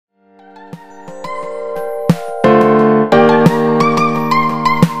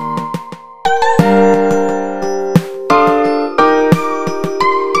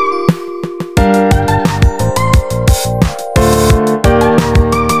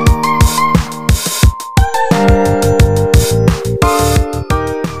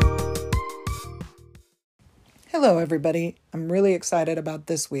everybody. I'm really excited about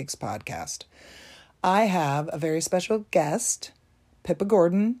this week's podcast. I have a very special guest, Pippa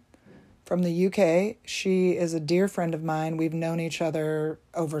Gordon from the UK. She is a dear friend of mine. We've known each other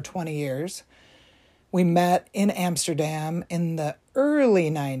over 20 years. We met in Amsterdam in the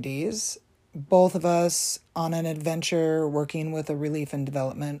early 90s, both of us on an adventure working with a relief and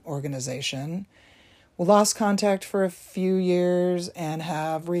development organization. We lost contact for a few years and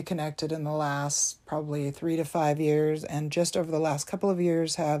have reconnected in the last probably 3 to 5 years, and just over the last couple of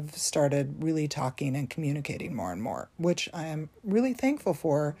years have started really talking and communicating more and more, which I am really thankful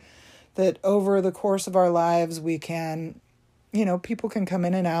for, that over the course of our lives we can, people can come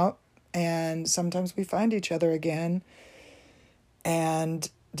in and out, and sometimes we find each other again and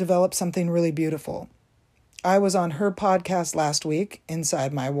develop something really beautiful. I was on her podcast last week,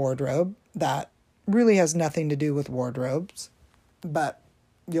 Inside My Wardrobe, that really has nothing to do with wardrobes, but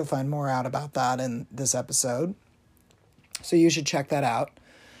you'll find more out about that in this episode. So you should check that out.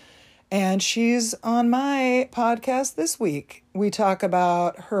 And she's on my podcast this week. We talk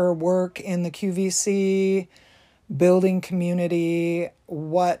about her work in the QVC, building community,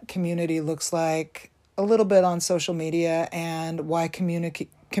 what community looks like, a little bit on social media, and why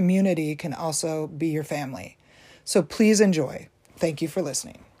community can also be your family. So please enjoy. Thank you for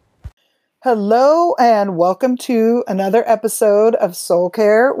listening. Hello, and welcome to another episode of Soul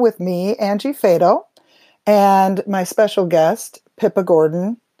Care with me, Angie Fatal, and my special guest, Pippa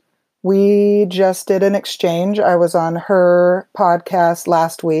Gordon. We just did an exchange. I was on her podcast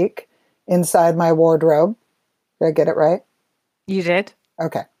last week, Inside My Wardrobe. Did I get it right? You did.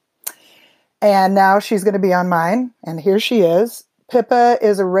 Okay. And now she's going to be on mine, and here she is. Pippa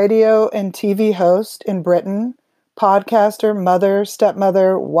is a radio and TV host in Britain, podcaster, mother,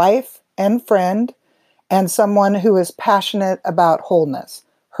 stepmother, wife, and friend, and someone who is passionate about wholeness.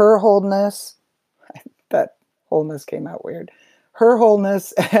 Her wholeness, that wholeness came out weird. Her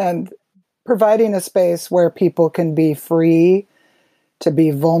wholeness and providing a space where people can be free to be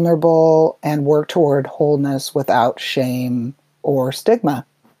vulnerable and work toward wholeness without shame or stigma.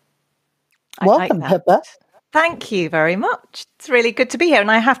 Welcome, like Pippa. Thank you very much. It's really good to be here.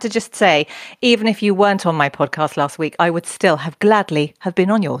 And I have to just say, even if you weren't on my podcast last week, I would still gladly have been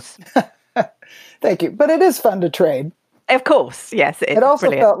on yours. Thank you. But it is fun to trade. Of course. Yes. It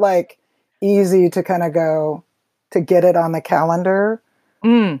also felt like easy to kind of go to get it on the calendar,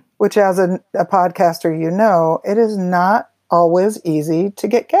 which as a podcaster, it is not always easy to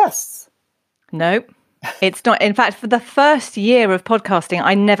get guests. Nope. It's not. In fact, for the first year of podcasting,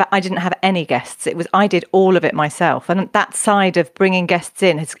 I didn't have any guests. I did all of it myself. And that side of bringing guests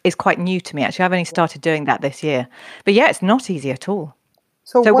in is quite new to me. Actually, I've only started doing that this year. But yeah, it's not easy at all.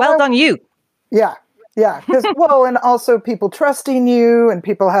 So well done you. Yeah. Yeah. Because, and also people trusting you and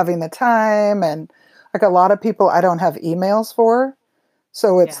people having the time, and like a lot of people I don't have emails for.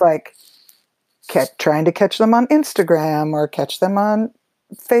 So it's like trying to catch them on Instagram or catch them on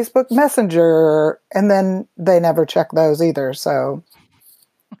Facebook Messenger, and then they never check those either. So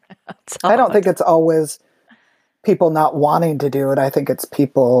I don't think it's always people not wanting to do it. I think it's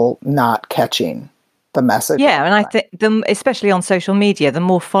people not catching the message. Yeah, and I think especially on social media, the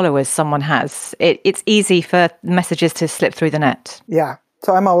more followers someone has, it's easy for messages to slip through the net. Yeah.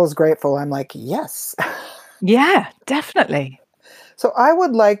 So I'm always grateful. I'm like, yes. Yeah, definitely. So I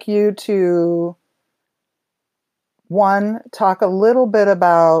would like you to talk a little bit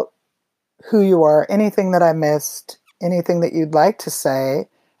about who you are, anything that I missed, anything that you'd like to say,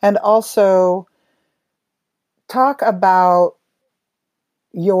 and also talk about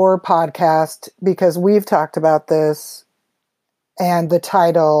your podcast, because we've talked about this, and the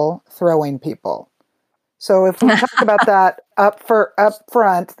title, Throwing People. So if we talk about that up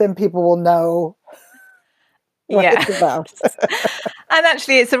front, then people will know what it's about. And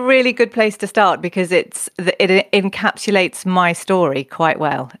actually, it's a really good place to start because it encapsulates my story quite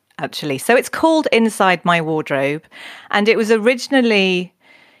well, actually. So it's called Inside My Wardrobe, and it was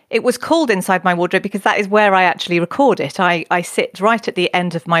called Inside My Wardrobe because that is where I actually record it. I sit right at the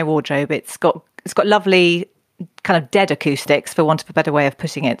end of my wardrobe. It's got lovely kind of dead acoustics, for want of a better way of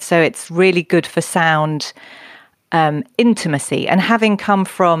putting it. So it's really good for sound intimacy. And having come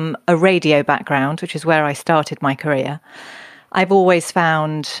from a radio background, which is where I started my career, I've always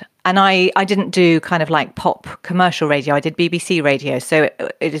found, and I didn't do kind of like pop commercial radio, I did BBC radio. So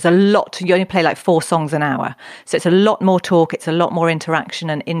it is a lot, you only play like 4 songs an hour. So it's a lot more talk, it's a lot more interaction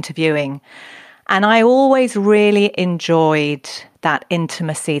and interviewing. And I always really enjoyed that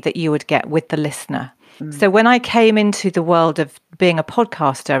intimacy that you would get with the listener. So when I came into the world of being a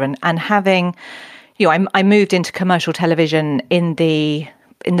podcaster and having, I moved into commercial television in the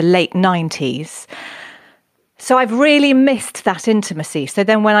late 90s. So I've really missed that intimacy. So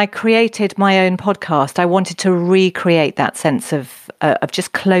then when I created my own podcast, I wanted to recreate that sense of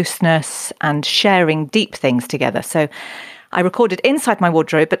just closeness and sharing deep things together. So I recorded inside my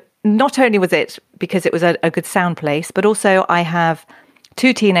wardrobe, but not only was it because it was a good sound place, but also I have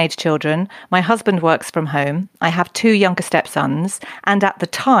 2 teenage children. My husband works from home. I have 2 younger stepsons. And at the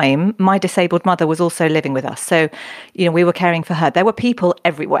time, my disabled mother was also living with us. So, we were caring for her. There were people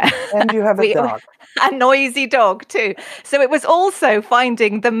everywhere. And you have a dog. A noisy dog too. So it was also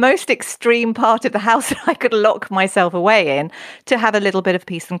finding the most extreme part of the house that I could lock myself away in to have a little bit of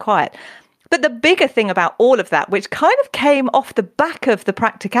peace and quiet. But the bigger thing about all of that, which kind of came off the back of the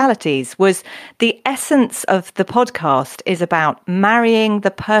practicalities, was the essence of the podcast is about marrying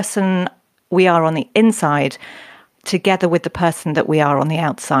the person we are on the inside together with the person that we are on the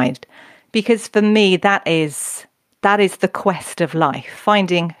outside. Because for me, that is the quest of life,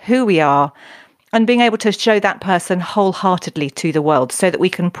 finding who we are and being able to show that person wholeheartedly to the world so that we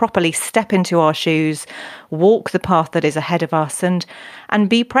can properly step into our shoes, walk the path that is ahead of us, and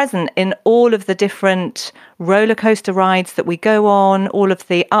be present in all of the different roller coaster rides that we go on, all of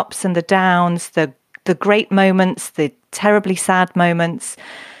the ups and the downs, the great moments, the terribly sad moments.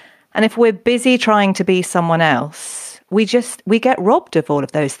 And if we're busy trying to be someone else, we get robbed of all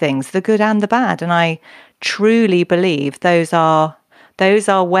of those things, the good and the bad. And I truly believe those are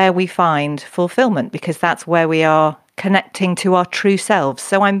where we find fulfillment, because that's where we are connecting to our true selves.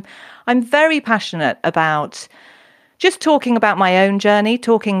 So I'm very passionate about just talking about my own journey,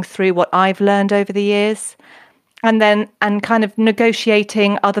 talking through what I've learned over the years, and kind of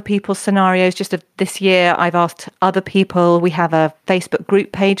negotiating other people's scenarios. Just this year, I've asked other people. We have a Facebook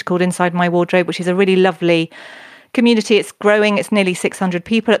group page called Inside My Wardrobe, which is a really lovely community. It's growing. It's nearly 600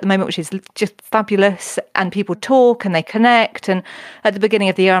 people at the moment, which is just fabulous. And people talk and they connect. And at the beginning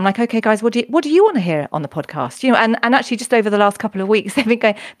of the year, I'm like, okay, guys, what do you want to hear on the podcast? And actually just over the last couple of weeks, they've been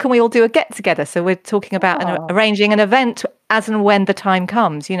going, can we all do a get together? So we're talking about arranging an event as and when the time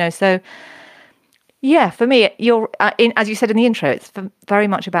comes, So yeah, for me, as you said in the intro, it's very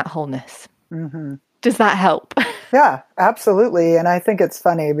much about wholeness. Mm-hmm. Does that help? Yeah, absolutely. And I think it's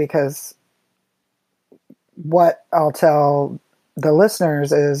funny because what I'll tell the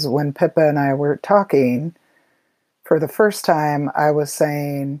listeners is when Pippa and I were talking for the first time, I was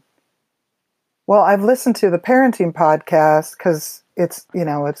saying, well, I've listened to the parenting podcast because it's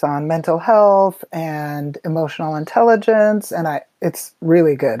on mental health and emotional intelligence, and it's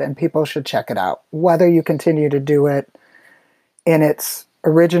really good and people should check it out, whether you continue to do it in its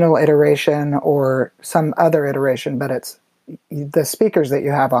original iteration or some other iteration, but it's the speakers that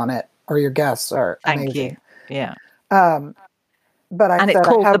you have on it or your guests are amazing. Thank you. Yeah. But it's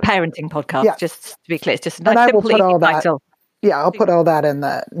called the Parenting Podcast. Yeah. Just to be clear, it's just a nice simple title. Yeah, I'll put all that in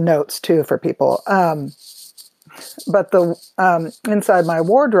the notes too for people. But the Inside My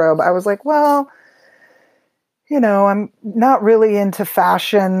Wardrobe, I was like, well, I'm not really into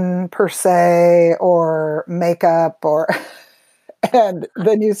fashion per se or makeup or, and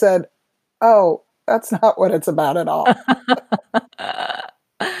then you said, oh, that's not what it's about at all.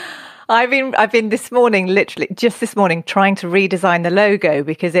 I've been this morning, literally just this morning, trying to redesign the logo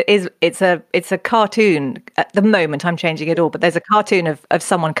because it's a cartoon at the moment. I'm changing it all, but there's a cartoon of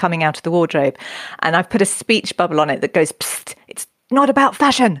someone coming out of the wardrobe, and I've put a speech bubble on it that goes, "Psst, it's not about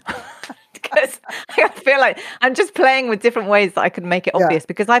fashion." Because I feel like I'm just playing with different ways that I can make it obvious,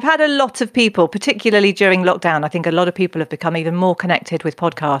 because I've had a lot of people, particularly during lockdown, I think a lot of people have become even more connected with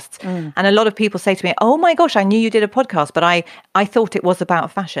podcasts. And a lot of people say to me, oh my gosh, I knew you did a podcast, but I thought it was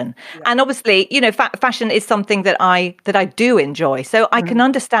about fashion. Yeah. And obviously, fashion is something that I do enjoy. So I can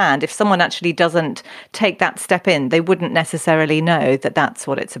understand if someone actually doesn't take that step in, they wouldn't necessarily know that that's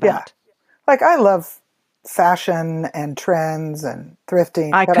what it's about. Yeah. Like I love fashion and trends and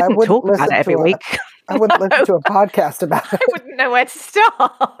thrifting, but I wouldn't talk about it every week. I wouldn't listen to a podcast about it. I wouldn't know where to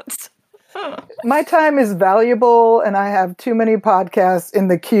start. My time is valuable, and I have too many podcasts in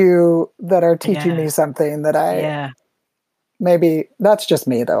the queue that are teaching me something that maybe that's just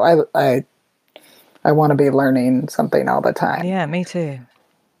me though. I want to be learning something all the time. Yeah, me too.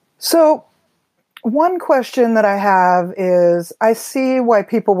 So one question that I have is, I see why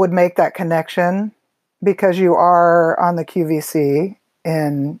people would make that connection because you are on the QVC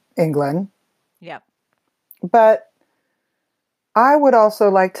in England. Yep. But I would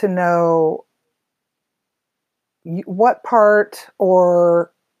also like to know what part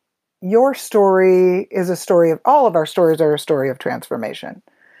or your story is a story of, all of our stories are a story of transformation,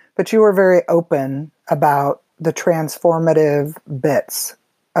 but you were very open about the transformative bits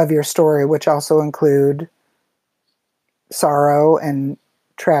of your story, which also include sorrow and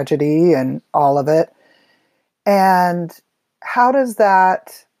tragedy and all of it. And how does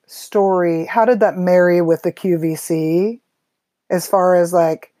that story, how did that marry with the QVC as far as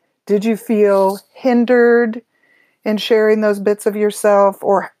like, did you feel hindered in sharing those bits of yourself?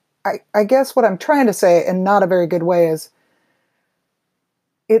 Or I guess what I'm trying to say in not a very good way is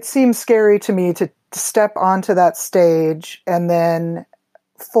it seems scary to me to step onto that stage and then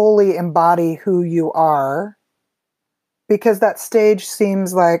fully embody who you are, because that stage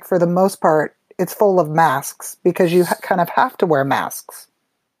seems like, for the most part, it's full of masks because you kind of have to wear masks.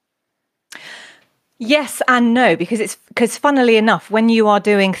 Yes and no, because funnily enough, when you are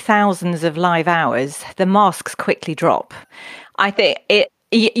doing thousands of live hours, the masks quickly drop. I think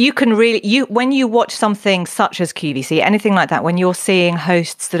you can really, when you watch something such as QVC, anything like that, when you're seeing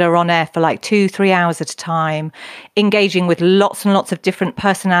hosts that are on air for like 2-3 hours at a time, engaging with lots and lots of different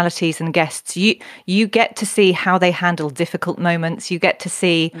personalities and guests, you get to see how they handle difficult moments. You get to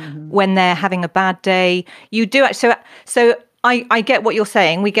see when they're having a bad day. You do it. So I get what you're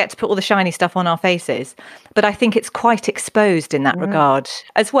saying. We get to put all the shiny stuff on our faces, but I think it's quite exposed in that regard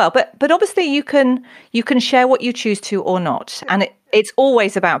as well. But obviously you can share what you choose to or not, and it's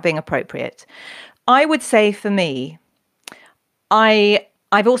always about being appropriate. I would say for me,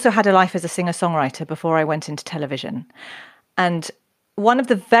 I've also had a life as a singer-songwriter before I went into television, and one of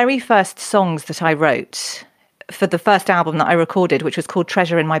the very first songs that I wrote for the first album that I recorded, which was called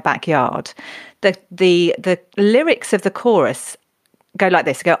Treasure in My Backyard, the lyrics of the chorus go like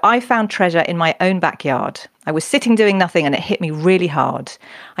this. Go, I found treasure in my own backyard. I was sitting doing nothing and it hit me really hard.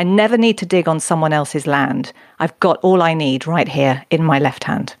 I never need to dig on someone else's land. I've got all I need right here in my left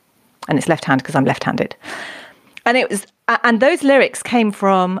hand. And it's left hand because I'm left-handed. And those lyrics came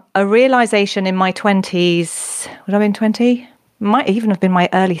from a realization in my 20s. Would I have been 20? Might even have been my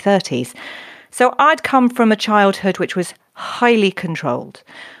early 30s. So I'd come from a childhood which was highly controlled,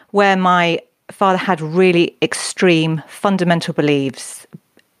 where my father had really extreme fundamental beliefs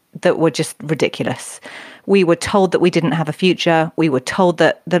that were just ridiculous. We were told that we didn't have a future. We were told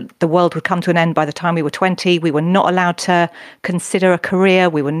that the world would come to an end by the time we were 20. We were not allowed to consider a career.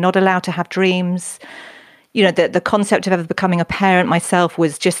 We were not allowed to have dreams. You know, the concept of ever becoming a parent myself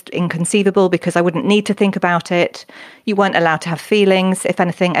was just inconceivable because I wouldn't need to think about it. You weren't allowed to have feelings. If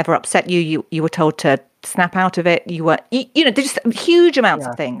anything ever upset you, you were told to snap out of it. You know, there's just huge amounts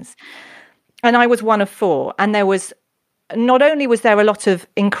of things. And I was one of 4. And there was, not only was there a lot of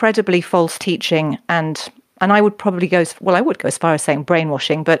incredibly false teaching and I would probably go as far as saying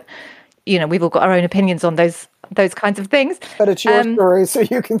brainwashing, but, you know, we've all got our own opinions on those kinds of things. But it's your story, so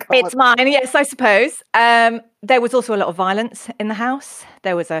you can call it's mine, yes, I suppose. There was also a lot of violence in the house.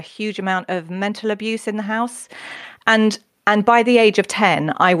 There was a huge amount of mental abuse in the house. And by the age of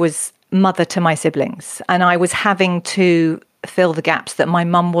 10, I was mother to my siblings. And I was having to fill the gaps that my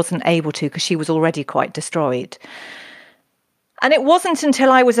mum wasn't able to because she was already quite destroyed. And it wasn't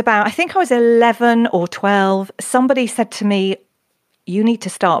until I was I think I was 11 or 12, somebody said to me, you need to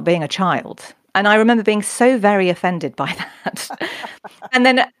start being a child. And I remember being so very offended by that. And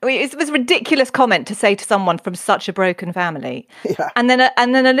then it was a ridiculous comment to say to someone from such a broken family. Yeah. And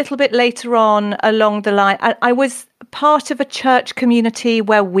then a little bit later on along the line, I was part of a church community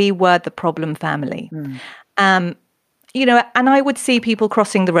where we were the problem family. You know, and I would see people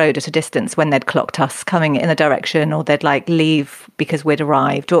crossing the road at a distance when they'd clocked us coming in a direction, or they'd like leave because we'd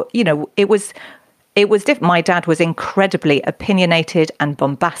arrived, or, you know, it was different. My dad was incredibly opinionated and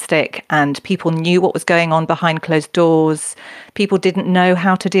bombastic, and people knew what was going on behind closed doors. People didn't know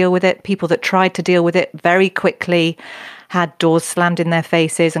how to deal with it. People that tried to deal with it very quickly had doors slammed in their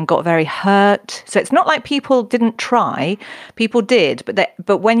faces and got very hurt. So it's not like people didn't try. People did,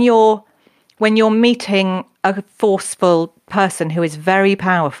 but when you're meeting a forceful person who is very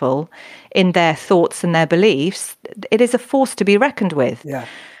powerful in their thoughts and their beliefs, it is a force to be reckoned with. Yeah.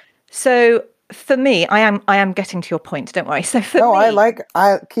 So for me, I am getting to your point. Don't worry. So for me,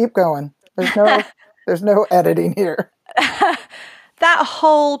 I keep going. There's no editing here. That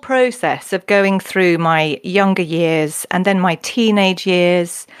whole process of going through my younger years and then my teenage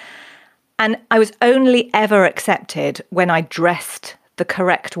years, and I was only ever accepted when I dressed the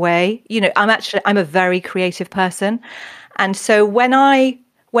correct way. You know, I'm a very creative person. And so when I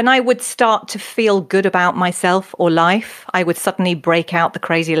would start to feel good about myself or life, I would suddenly break out the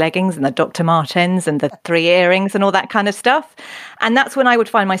crazy leggings and the Dr. Martens and the 3 earrings and all that kind of stuff. And that's when I would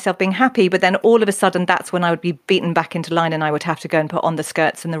find myself being happy. But then all of a sudden, that's when I would be beaten back into line and I would have to go and put on the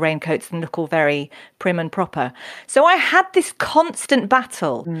skirts and the raincoats and look all very prim and proper. So I had this constant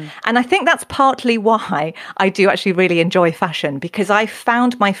battle. And I think that's partly why I do actually really enjoy fashion, because I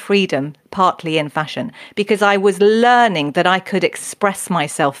found my freedom partly in fashion, because I was learning that I could express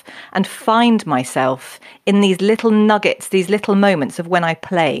myself and find myself in these little nuggets, these little moments of when I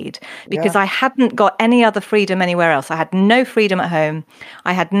played, because I hadn't got any other freedom anywhere else. I had no freedom at home.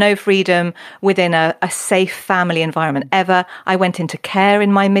 I had no freedom within a safe family environment ever. I went into care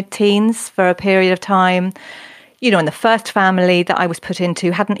in my mid-teens for a period of time. You know, in the first family that I was put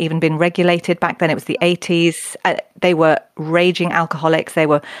into hadn't even been regulated back then. It was the 80s. They were raging alcoholics. They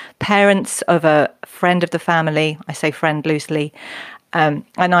were parents of a friend of the family. I say friend loosely. And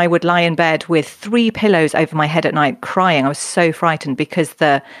I would lie in bed with 3 pillows over my head at night crying. I was so frightened because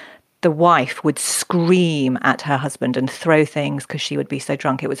the wife would scream at her husband and throw things because she would be so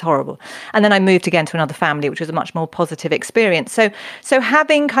drunk. It was horrible. And then I moved again to another family, which was a much more positive experience. So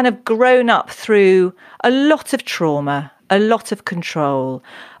having kind of grown up through a lot of trauma, a lot of control,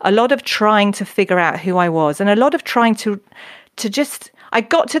 a lot of trying to figure out who I was, and a lot of trying to just, I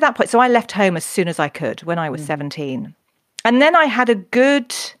got to that point. So I left home as soon as I could when I was 17. And then I had a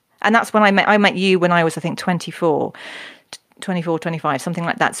good, and that's when I met you when I was, I think, 24, 25, something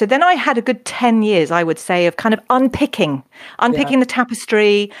like that. So then I had a good 10 years, I would say, of kind of unpicking the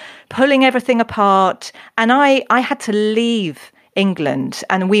tapestry, pulling everything apart. And I had to leave England,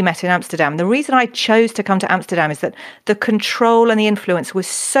 and we met in Amsterdam. The reason I chose to come to Amsterdam is that the control and the influence was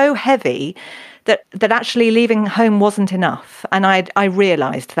so heavy that actually leaving home wasn't enough. And I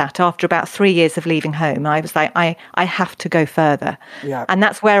realised that after about 3 years of leaving home, I was like, I have to go further. Yeah. And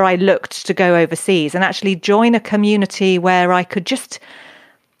that's where I looked to go overseas and actually join a community where I could just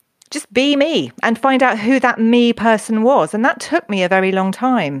be me and find out who that me person was. And that took me a very long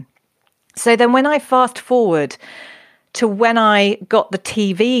time. So then when I fast forward to when I got the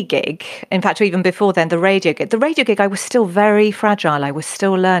TV gig, in fact, even before then, the radio gig, I was still very fragile. I was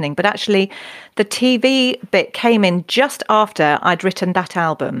still learning. But actually, the TV bit came in just after I'd written that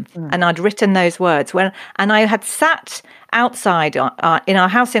album and I'd written those words. And I had sat outside in our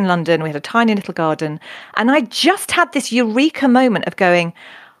house in London. We had a tiny little garden. And I just had this eureka moment of going,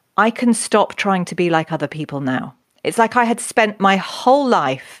 I can stop trying to be like other people now. It's like I had spent my whole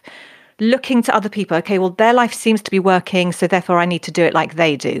life looking to other people. Okay, well, their life seems to be working, so therefore I need to do it like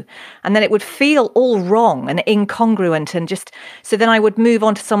they do. And then it would feel all wrong and incongruent and just, so then I would move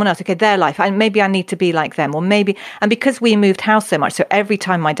on to someone else. Okay, their life, and maybe I need to be like them, or maybe, and because we moved house so much, so every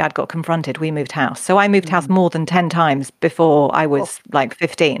time my dad got confronted, we moved house. So I moved house more than 10 times before I was like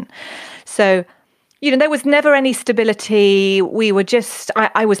 15. So, you know, there was never any stability. We were just,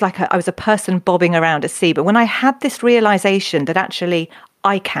 I was a person bobbing around at sea. But when I had this realization that actually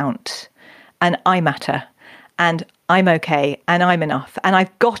I count and I matter and I'm okay and I'm enough and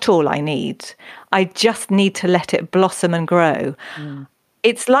I've got all I need, I just need to let it blossom and grow.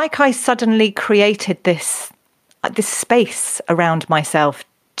 It's like I suddenly created this space around myself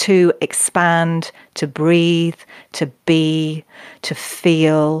to expand, to breathe, to be, to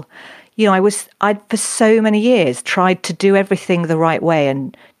feel. You know, I for so many years tried to do everything the right way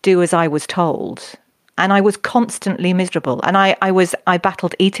and do as I was told. And I was constantly miserable. And I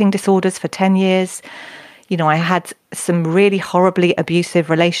battled eating disorders for 10 years. You know, I had some really horribly abusive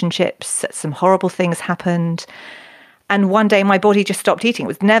relationships. Some horrible things happened. And one day my body just stopped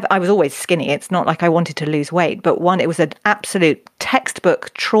eating. I was always skinny. It's not like I wanted to lose weight. But it was an absolute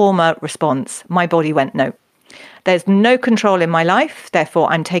textbook trauma response. My body went, no. There's no control in my life. Therefore,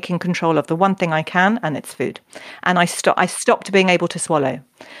 I'm taking control of the one thing I can, and it's food. And I stopped being able to swallow.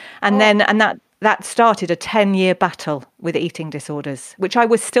 And that started a 10-year battle with eating disorders, which I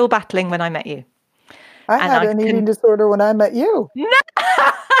was still battling when I met you. I had an eating disorder when I met you.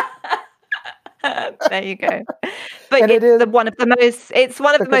 There you go. But it's one of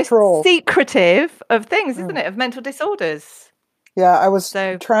the most secretive of things, isn't it? Of mental disorders. Yeah, I was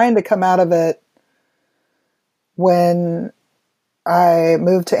trying to come out of it when I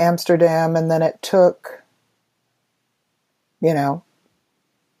moved to Amsterdam, and then it took, you know,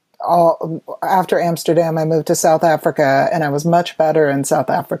 after Amsterdam, I moved to South Africa, and I was much better in South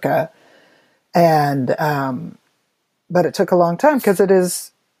Africa. And, but it took a long time because it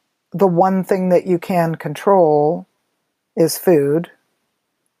is the one thing that you can control is food,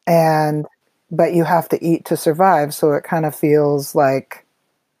 but you have to eat to survive. So it kind of feels like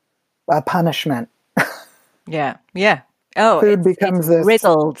a punishment. Yeah. Yeah. Oh, food becomes this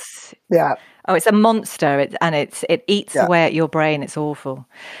riddled. Yeah. Oh, it's a monster, it eats away at your brain. It's awful.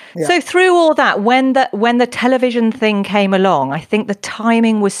 Yeah. So through all that, when the television thing came along, I think the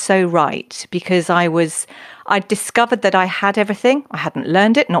timing was so right because I discovered that I had everything. I hadn't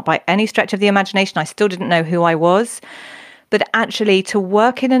learned it, not by any stretch of the imagination. I still didn't know who I was. But actually to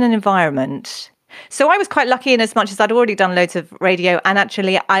work in an environment So I was quite lucky in as much as I'd already done loads of radio, and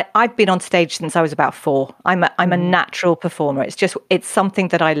actually I've been on stage since I was about 4. I'm a natural performer. It's something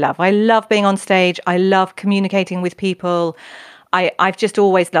that I love. I love being on stage. I love communicating with people. I've just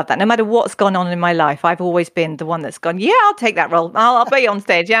always loved that. No matter what's gone on in my life, I've always been the one that's gone, yeah, I'll take that role. I'll be on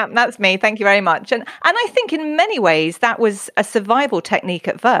stage. Yeah, that's me. Thank you very much. And I think in many ways that was a survival technique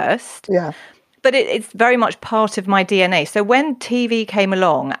at first. Yeah. But it's very much part of my DNA. So when TV came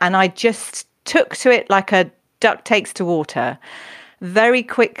along and I just took to it like a duck takes to water, very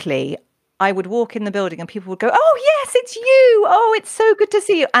quickly I would walk in the building and people would go, oh, yes, it's you. Oh, it's so good to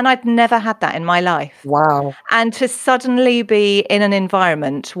see you. And I'd never had that in my life. Wow. And to suddenly be in an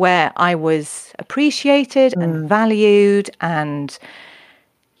environment where I was appreciated and valued and,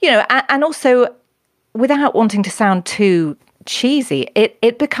 and also without wanting to sound too cheesy,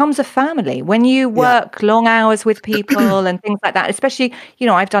 it becomes a family when you work long hours with people and things like that, especially,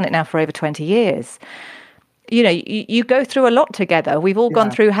 I've done it now for over 20 years. You go through a lot together. We've all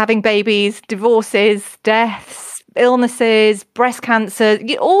gone through having babies, divorces, deaths, illnesses, breast cancer,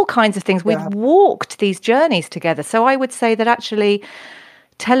 all kinds of things. We've walked these journeys together. So I would say that actually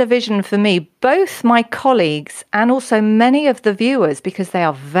television for me, both my colleagues and also many of the viewers, because they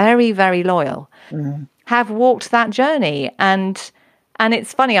are very, very loyal, have walked that journey. And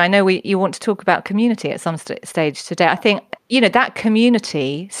it's funny, I know you want to talk about community at some stage today. I think, that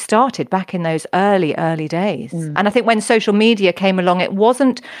community started back in those early days. And I think when social media came along, it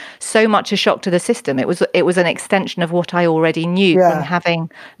wasn't so much a shock to the system. It was an extension of what I already knew from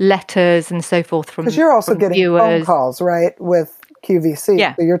having letters and so forth from viewers. Because you're also getting phone calls, right, with QVC.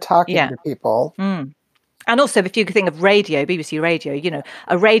 Yeah. So you're talking to people. And also, if you think of radio, BBC Radio,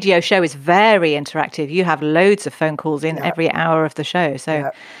 a radio show is very interactive. You have loads of phone calls in every hour of the show. So,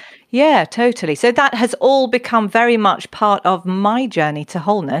 yeah, totally. So that has all become very much part of my journey to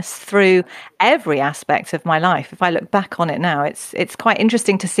wholeness through every aspect of my life. If I look back on it now, it's quite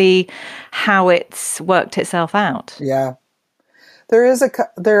interesting to see how it's worked itself out. Yeah.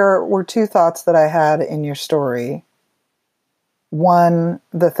 There were 2 thoughts that I had in your story. One,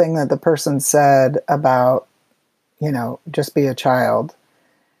 the thing that the person said about, just be a child.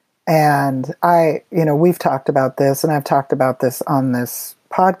 And we've talked about this, and I've talked about this on this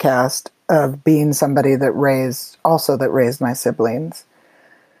podcast of being somebody that raised my siblings.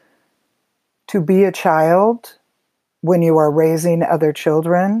 To be a child when you are raising other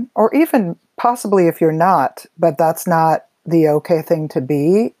children, or even possibly if you're not, but that's not the okay thing to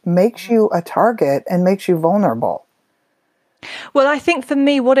be, makes you a target and makes you vulnerable. Well, I think for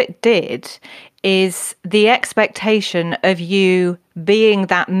me, what it did is the expectation of you being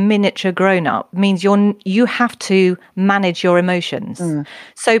that miniature grown-up means you have to manage your emotions.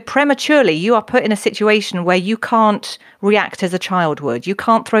 So prematurely, you are put in a situation where you can't react as a child would. You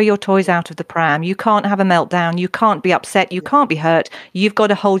can't throw your toys out of the pram. You can't have a meltdown. You can't be upset. You can't be hurt. You've got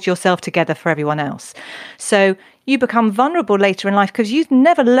to hold yourself together for everyone else. So you become vulnerable later in life because you've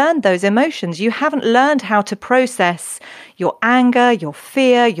never learned those emotions. You haven't learned how to process your anger, your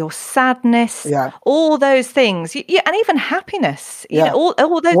fear, your sadness, all those things, and even happiness. All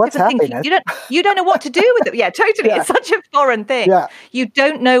those What's different happiness? things. You don't know what to do with them. Yeah, totally. It's such a foreign thing. You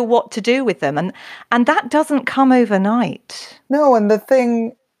don't know what to do with them, and that doesn't come overnight. No, and the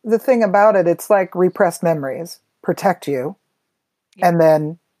thing about it, it's like repressed memories protect you, and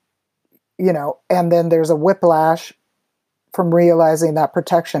then. And then there's a whiplash from realizing that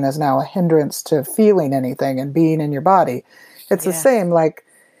protection is now a hindrance to feeling anything and being in your body. It's the same. Like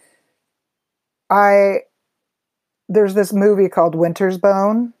there's this movie called Winter's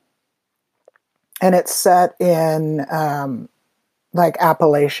Bone, and it's set in like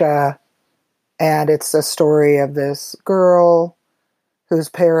Appalachia, and it's a story of this girl whose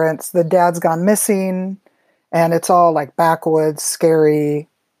the dad's gone missing, and it's all like backwoods, scary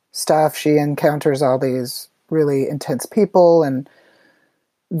stuff. She encounters all these really intense people, and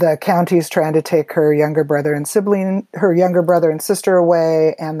the county's trying to take her younger brother and sister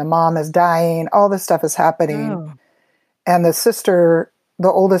away, and the mom is dying. All this stuff is happening. And the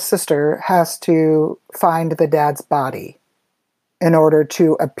oldest sister, has to find the dad's body in order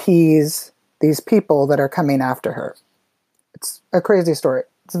to appease these people that are coming after her. It's a crazy story.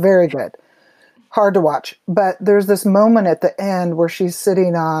 It's very good. Hard to watch. But there's this moment at the end where she's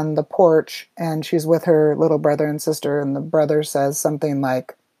sitting on the porch and she's with her little brother and sister, and the brother says something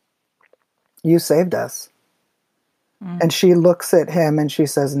like, "You saved us." And she looks at him and she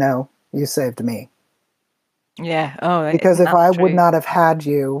says, "No, you saved me." Yeah. Oh, because if I would not have had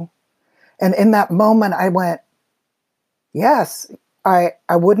you. And in that moment I went, yes, I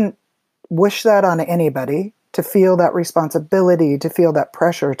wouldn't wish that on anybody. to feel that responsibility, to feel that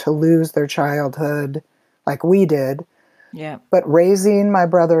pressure to lose their childhood like we did. Yeah. But raising my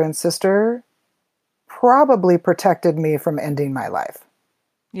brother and sister probably protected me from ending my life.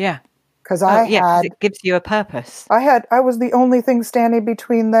 Yeah. Because 'cause it gives you a purpose. I was the only thing standing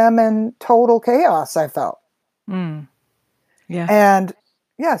between them and total chaos, I felt. Mm. Yeah. And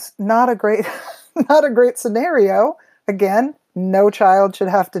yes, not a great not a great scenario. Again, no child should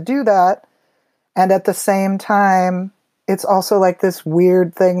have to do that. And at the same time, it's also like this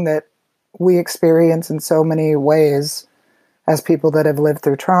weird thing that we experience in so many ways as people that have lived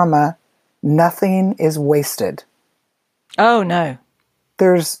through trauma. Nothing is wasted. Oh, no.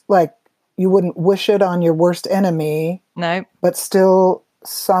 There's like, you wouldn't wish it on your worst enemy. No. But still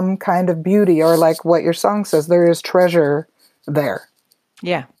some kind of beauty, or like what your song says, there is treasure there.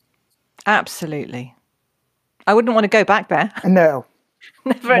 Yeah, absolutely. I wouldn't want to go back there. No.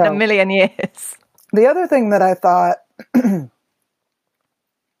 Never in a million years. The other thing that I thought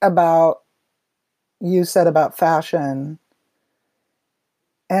about, you said about fashion,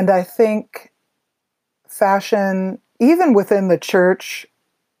 and I think fashion, even within the church,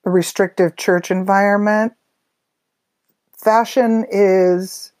 the restrictive church environment, fashion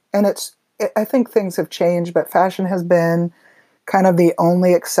is, and I think things have changed, but fashion has been kind of the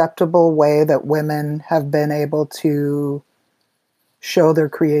only acceptable way that women have been able to show their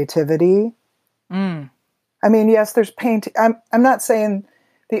creativity. Mm. I mean, yes, there's painting. I'm not saying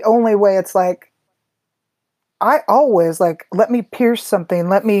the only way. It's like, I always like, let me pierce something,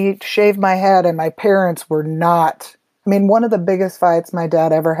 let me shave my head, and my parents were not. I mean, one of the biggest fights my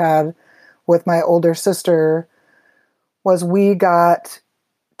dad ever had with my older sister was we got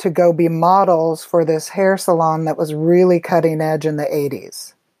to go be models for this hair salon that was really cutting edge in the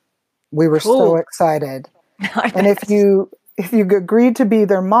 80s. We were so excited. And if you agreed to be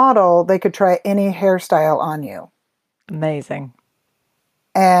their model, they could try any hairstyle on you. Amazing.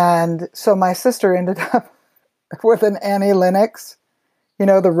 And so my sister ended up with an Annie Lennox,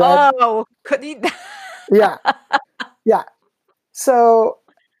 the red. Oh, could you? Yeah. Yeah. So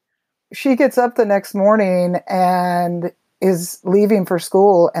she gets up the next morning and is leaving for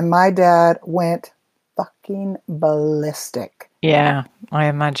school, and my dad went fucking ballistic. Yeah, I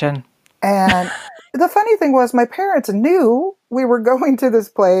imagine. And the funny thing was, my parents knew we were going to this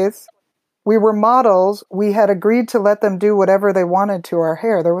place. We were models. We had agreed to let them do whatever they wanted to our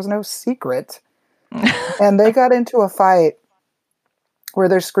hair. There was no secret. And they got into a fight where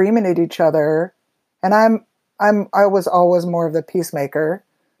they're screaming at each other. And I was always more of the peacemaker,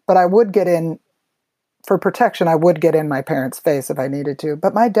 but I would get in for protection. I would get in my parents' face if I needed to.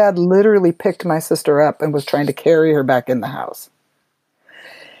 But my dad literally picked my sister up and was trying to carry her back in the house.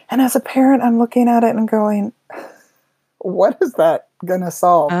 And as a parent, I'm looking at it and going, what is that going to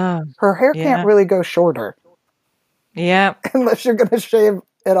solve? Her hair can't really go shorter. Yeah. Unless you're going to shave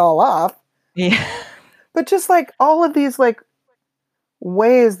it all off. Yeah. But just like all of these like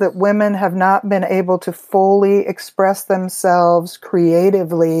ways that women have not been able to fully express themselves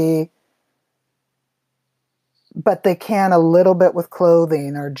creatively, but they can a little bit with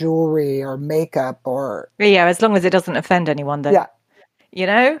clothing or jewelry or makeup or... Yeah, as long as it doesn't offend anyone, though.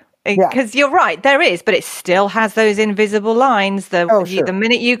 Yeah. Because you're right, there is, but it still has those invisible lines. Sure. The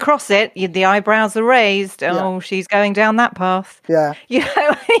minute you cross it, the eyebrows are raised. Oh, she's going down that path. Yeah. You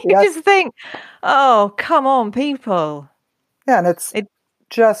just think, oh, come on, people. Yeah, and it's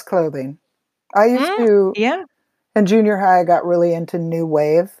just clothing. I used to... Yeah. In junior high, I got really into new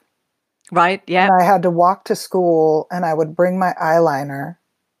wave. Right, yeah. And I had to walk to school, and I would bring my eyeliner,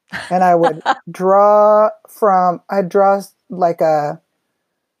 and I would I'd draw like a,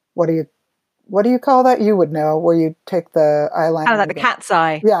 what do you call that? You would know, where you take the eyeliner. Kind of like the cat's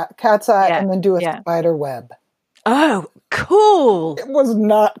eye. Yeah, cat's eye, and then do a spider web. Oh, cool. It was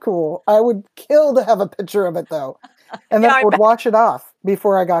not cool. I would kill to have a picture of it, though. And then I would wash it off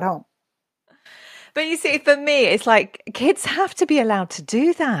before I got home. But you see, for me, it's like kids have to be allowed to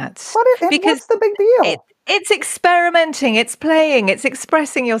do that. Because what's the big deal? It's experimenting, it's playing, it's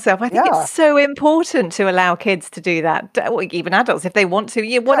expressing yourself. I think it's so important to allow kids to do that, or even adults if they want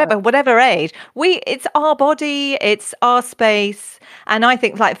to. Whatever age. It's our body, it's our space. And I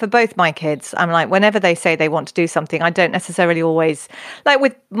think, like, for both my kids, I'm like, whenever they say they want to do something, I don't necessarily always, like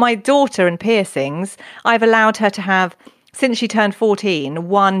with my daughter and piercings, I've allowed her to have, since she turned 14,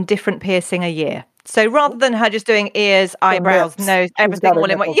 one different piercing a year. So rather than her just doing ears, eyebrows, nose, everything all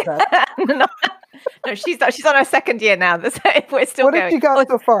in one. No, she's on her second year now. So we're still going. What have you got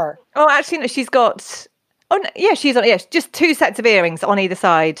so far? Oh, actually, no, she's got Oh, no, yeah, she's on. Yes, just 2 sets of earrings on either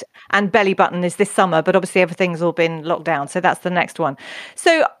side, and belly button is this summer. But obviously, everything's all been locked down, so that's the next one.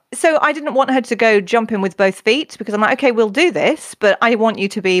 So I didn't want her to go jumping with both feet because I'm like, okay, we'll do this, but I want you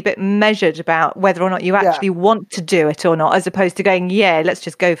to be a bit measured about whether or not you actually want to do it or not, as opposed to going, yeah, let's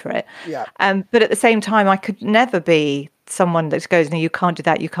just go for it. Yeah. But at the same time, I could never be someone that goes, no, you can't do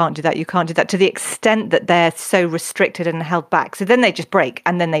that, you can't do that, you can't do that, to the extent that they're so restricted and held back. So then they just break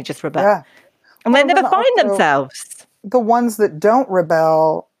and then they just rebel. Yeah. And they never find themselves. The ones that don't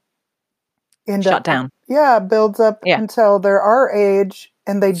rebel end Shut down. Yeah, builds up until they're our age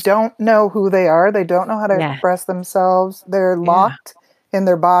and they don't know who they are. They don't know how to express themselves. They're locked in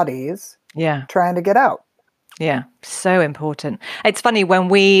their bodies. Yeah. Trying to get out. Yeah, so important. It's funny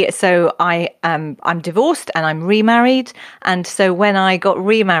when I'm divorced and I'm remarried. And so when I got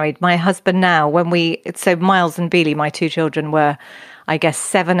remarried, my husband now, so Miles and Beely, my 2 children, were, I guess,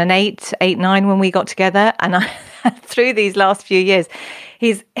 7 and 8, 9 when we got together. And through these last few years,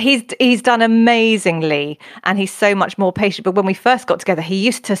 he's done amazingly, and he's so much more patient. But when we first got together, he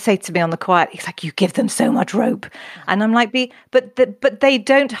used to say to me on the quiet, he's like, "You give them so much rope," and I'm like, "But they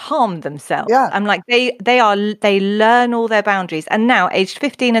don't harm themselves." Yeah. I'm like, they learn all their boundaries, and now aged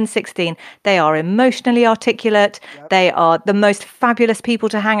 15 and 16, they are emotionally articulate. Yep. They are the most fabulous people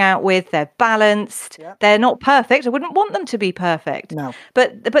to hang out with. They're balanced. Yep. They're not perfect. I wouldn't want them to be perfect. No.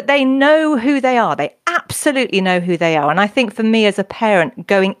 But they know who they are. They absolutely know who they are. And I think for me as a parent,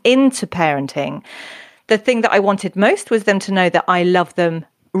 going into parenting, the thing that I wanted most was them to know that I love them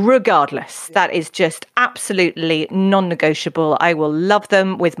regardless. Yeah. That is just absolutely non-negotiable. I will love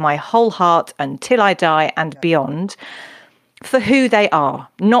them with my whole heart until I die and beyond, for who they are,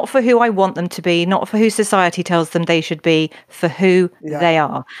 not for who I want them to be, not for who society tells them they should be, for who they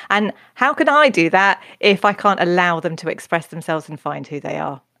are. And how can I do that if I can't allow them to express themselves and find who they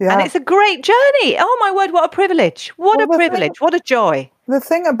are? Yeah. And it's a great journey. Oh my word, what a privilege. What a privilege. What a joy. The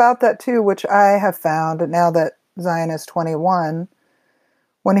thing about that too, which I have found now that Zion is 21,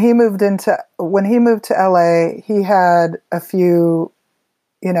 when he moved to LA, he had a few,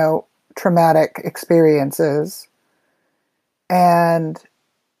 traumatic experiences. And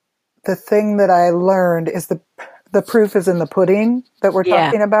the thing that I learned is the proof is in the pudding that we're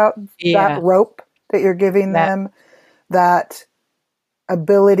talking about. That rope that you're giving them, that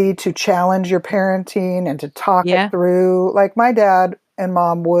ability to challenge your parenting and to talk it through. Like my dad and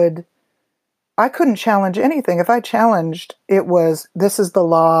mom I couldn't challenge anything. If I challenged, it was, this is the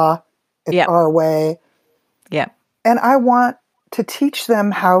law, it's our way. Yeah. And I want to teach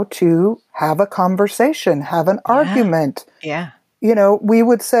them how to have a conversation, have an argument. Yeah. We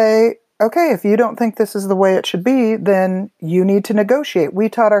would say, okay, if you don't think this is the way it should be, then you need to negotiate. We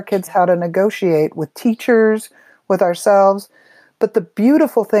taught our kids how to negotiate with teachers, with ourselves. But the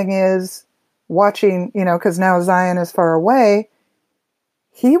beautiful thing is watching, because now Zion is far away,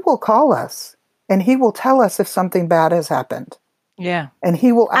 he will call us and he will tell us if something bad has happened. Yeah. And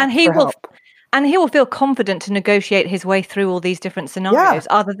he will ask for help. And he will feel confident to negotiate his way through all these different scenarios,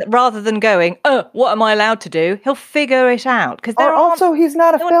 rather than going, "Oh, what am I allowed to do?" He'll figure it out. Because he's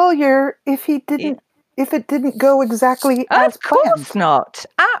not a failure if it didn't go exactly as planned. Of course not.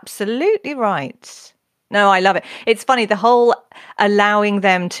 Absolutely right. No, I love it. It's funny, the whole allowing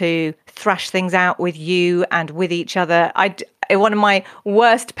them to thrash things out with you and with each other. One of my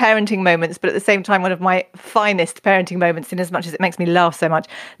worst parenting moments, but at the same time, one of my finest parenting moments, in as much as it makes me laugh so much.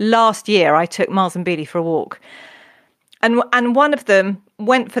 Last year, I took Miles and Beely for a walk. And one of them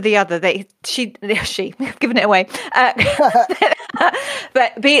went for the other. She, I've given it away.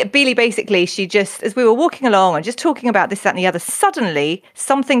 But Beely, basically, she just, as we were walking along and just talking about this, that, and the other, suddenly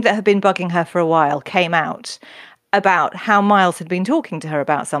something that had been bugging her for a while came out about how Miles had been talking to her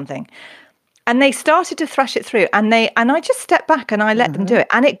about something. And they started to thrash it through, and I just stepped back and I let them do it.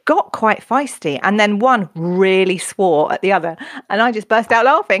 And it got quite feisty. And then one really swore at the other, and I just burst out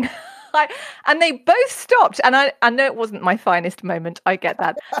laughing. And they both stopped. And I know it wasn't my finest moment. I get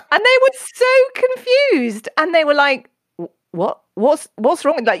that. And they were so confused. And they were like, what's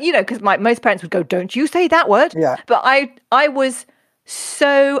wrong? Like, because most parents would go, "Don't you say that word." Yeah. But I was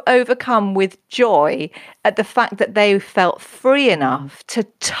so overcome with joy at the fact that they felt free enough to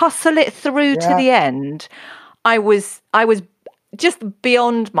tussle it through to the end. I was just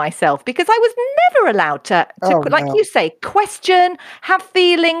beyond myself, because I was never allowed to you say, question, have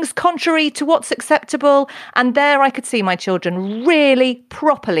feelings contrary to what's acceptable. And there I could see my children really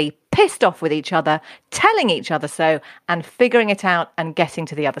properly pissed off with each other, telling each other so, and figuring it out and getting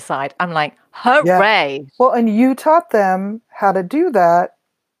to the other side. I'm like, hooray. Yeah. Well, and you taught them how to do that,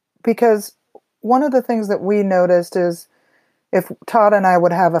 because one of the things that we noticed is if Todd and I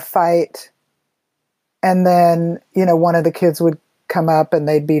would have a fight, And then, one of the kids would come up and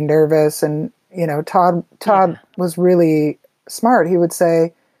they'd be nervous. And, Todd was really smart. He would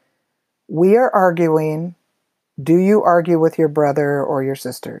say, we are arguing. Do you argue with your brother or your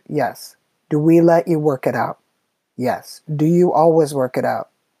sister? Yes. Do we let you work it out? Yes. Do you always work it out?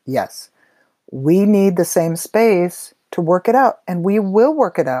 Yes. We need the same space to work it out, and we will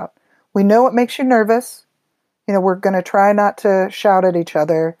work it out. We know it makes you nervous. We're going to try not to shout at each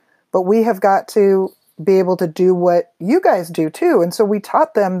other, but we have got to be able to do what you guys do too. And so we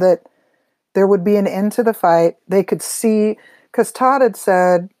taught them that there would be an end to the fight. They could see, because Todd had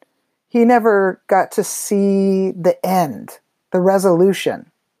said he never got to see the end, the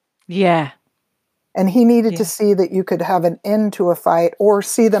resolution. Yeah. And he needed to see that you could have an end to a fight or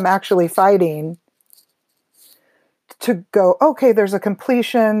see them actually fighting to go, okay, there's a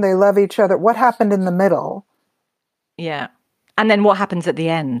completion. They love each other. What happened in the middle? Yeah. And then what happens at the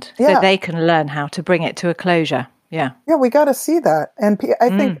end? So they can learn how to bring it to a closure. Yeah. Yeah, we got to see that. And I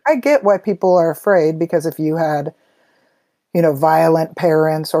think I get why people are afraid, because if you had, violent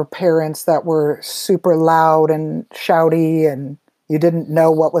parents or parents that were super loud and shouty and you didn't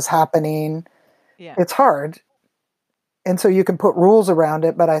know what was happening, it's hard. And so you can put rules around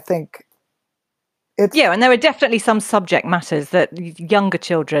it, but I think it's... Yeah, and there are definitely some subject matters that younger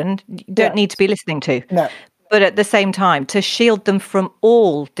children don't need to be listening to. No. But at the same time, to shield them from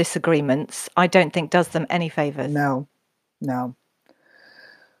all disagreements, I don't think does them any favors. No.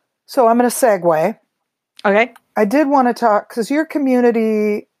 So I'm going to segue. Okay. I did want to talk, because your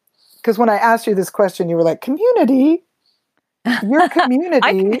community, because when I asked you this question, you were like, community? Your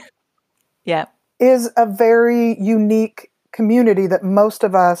community is a very unique community that most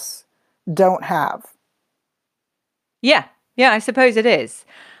of us don't have. Yeah, I suppose it is.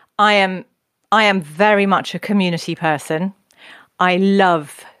 I am very much a community person. I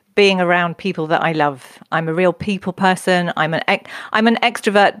love being around people that I love. I'm a real people person. I'm an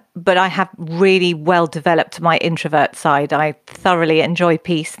extrovert, but I have really well developed my introvert side. I thoroughly enjoy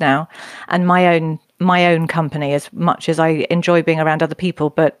peace now and my own company as much as I enjoy being around other people.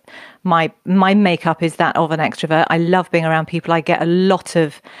 But my makeup is that of an extrovert. I love being around people. I get a lot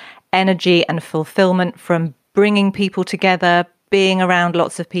of energy and fulfillment from bringing people together, being around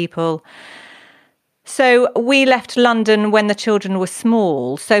lots of people. So we left London when the children were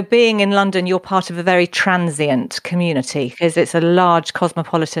small. So being in London, you're part of a very transient community because it's a large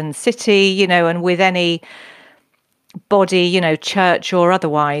cosmopolitan city, and with any body, church or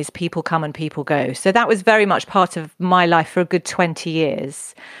otherwise, people come and people go. So that was very much part of my life for a good 20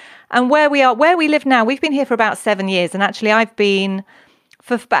 years. And where we live now, we've been here for about 7 years. And actually I've been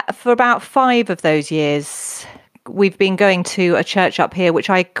for about 5 of those years. We've been going to a church up here, which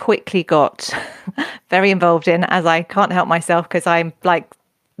I quickly got very involved in, as I can't help myself because I'm like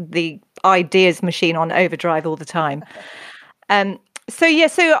the ideas machine on overdrive all the time.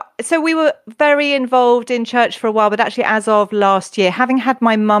 So we were very involved in church for a while, but actually as of last year, having had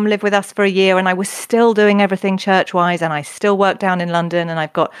my mum live with us for a year and I was still doing everything church-wise and I still work down in London and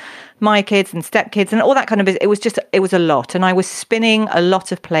I've got my kids and stepkids and all that kind of business. It was a lot and I was spinning a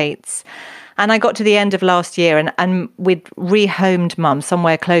lot of plates. And I got to the end of last year and we'd rehomed mum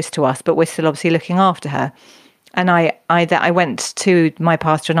somewhere close to us, but we're still obviously looking after her. And I went to my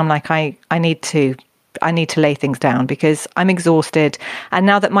pastor and I'm like, I need to lay things down because I'm exhausted. And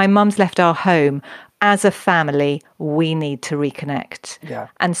now that my mum's left our home, as a family, we need to reconnect. Yeah.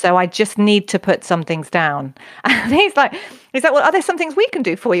 And so I just need to put some things down. And he's like, well, are there some things we can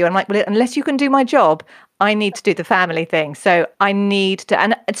do for you? I'm like, well, unless you can do my job, I need to do the family thing. So I need to,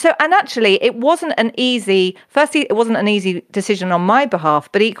 and actually it wasn't an easy decision on my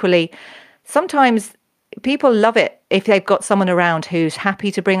behalf, but equally, sometimes people love it if they've got someone around who's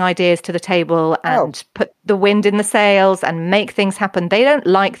happy to bring ideas to the table and put the wind in the sails and make things happen. They don't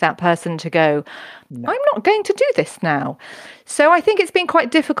like that person to go, no. I'm not going to do this now. So I think it's been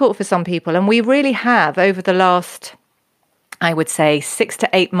quite difficult for some people. And we really have, over the last, I would say, 6 to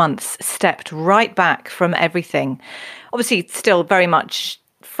 8 months, stepped right back from everything. Obviously, still very much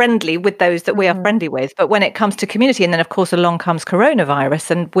friendly with those that we are friendly with. But when it comes to community, and then, of course, along comes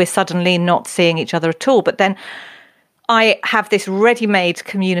coronavirus, and we're suddenly not seeing each other at all. But then I have this ready-made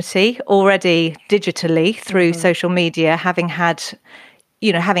community already digitally through social media, having had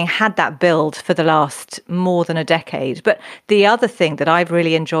that build for the last more than a decade. But the other thing that I've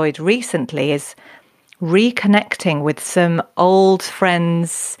really enjoyed recently is reconnecting with some old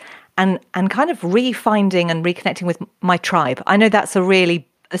friends and kind of refinding and reconnecting with my tribe. I know it's a real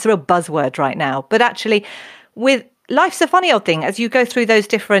buzzword right now, but actually with life's a funny old thing. As you go through those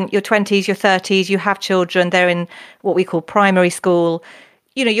different, your 20s, your 30s, you have children, they're in what we call primary school.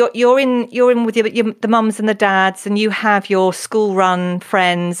 you're in with the mums and the dads, and you have your school run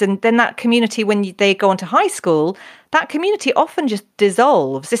friends, and then that community, when they go on to high school, that community often just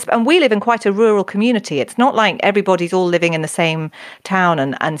dissolves. And we live in quite a rural community. It's not like everybody's all living in the same town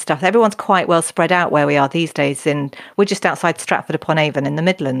and stuff. Everyone's quite well spread out where we are these days. We're just outside Stratford upon Avon in the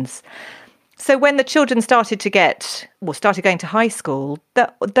Midlands. So when the children started going to high school,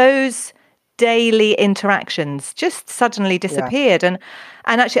 those daily interactions just suddenly disappeared. And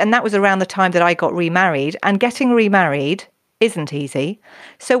that was around the time that I got remarried, and getting remarried isn't easy.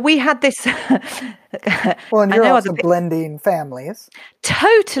 So we had this. Well, and you're also blending families.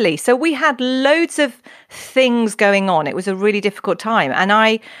 Totally. So we had loads of things going on. It was a really difficult time. And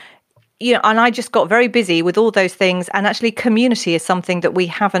I just got very busy with all those things. And actually, community is something that we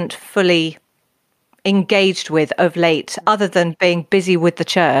haven't fully engaged with of late, other than being busy with the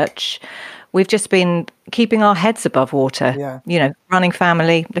church. We've just been keeping our heads above water, running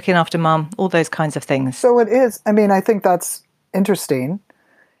family, looking after mum, all those kinds of things. So it is. I mean, I think that's interesting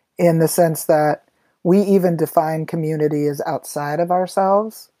in the sense that we even define community as outside of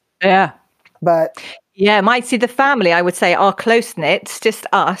ourselves. Yeah. But the family, I would say, are close-knit, just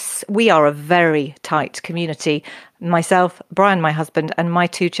us. We are a very tight community. Myself, Brian, my husband, and my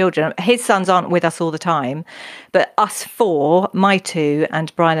 2 children. His sons aren't with us all the time, but us 4, my 2,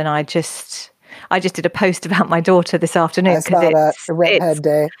 and Brian and I just did a post about my daughter this afternoon. I saw that, Redhead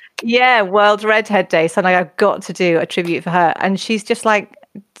Day. Yeah, World Redhead Day. So I've got to do a tribute for her. And she's just like,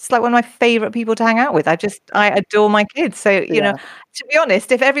 it's like one of my favorite people to hang out with. I adore my kids. So, to be honest,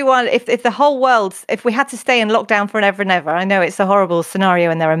 if the whole world, if we had to stay in lockdown forever and ever, I know it's a horrible scenario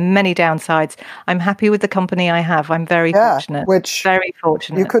and there are many downsides. I'm happy with the company I have. I'm very fortunate. Very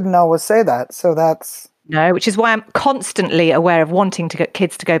fortunate. You couldn't always say that. So that's... No, which is why I'm constantly aware of wanting to get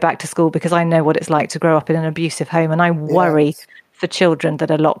kids to go back to school, because I know what it's like to grow up in an abusive home, and I worry for children that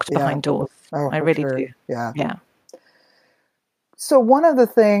are locked behind doors. Oh, I really do. Yeah. Yeah. So one of the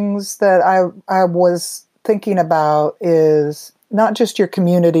things that I was thinking about is not just your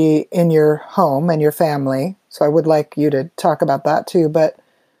community in your home and your family. So I would like you to talk about that too, but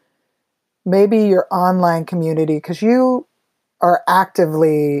maybe your online community, because you are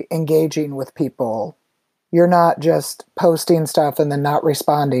actively engaging with people. You're not just posting stuff and then not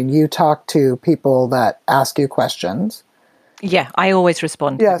responding. You talk to people that ask you questions. Yeah, I always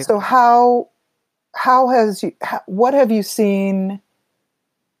respond. Yeah. So what have you seen,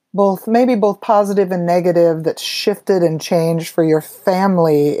 both positive and negative, that shifted and changed for your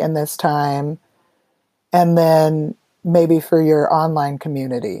family in this time, and then maybe for your online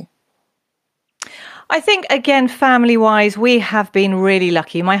community? I think, again, family-wise, we have been really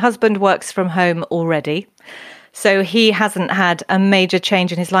lucky. My husband works from home already, so he hasn't had a major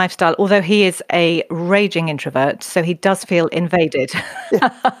change in his lifestyle, although he is a raging introvert, so he does feel invaded,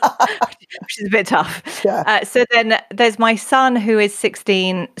 which is a bit tough. Yeah. So then there's my son, who is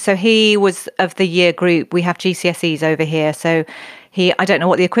 16, so he was of the year group. We have GCSEs over here, so I don't know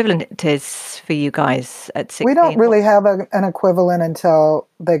what the equivalent is for you guys at 16. We don't really have an equivalent until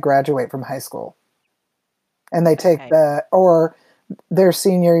they graduate from high school. And they take or their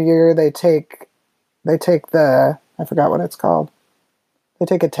senior year, they take the, I forgot what it's called. They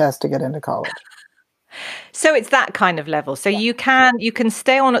take a test to get into college. So it's that kind of level. So you can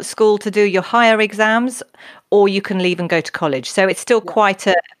stay on at school to do your higher exams, or you can leave and go to college. So it's still quite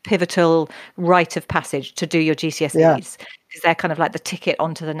a pivotal rite of passage to do your GCSEs, because they're kind of like the ticket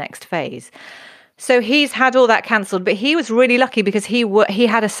onto the next phase. So he's had all that cancelled, but he was really lucky because he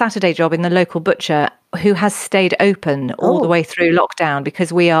had a Saturday job in the local butcher, who has stayed open all the way through lockdown,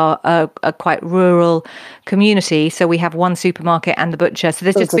 because we are a quite rural community. So we have one supermarket and the butcher. So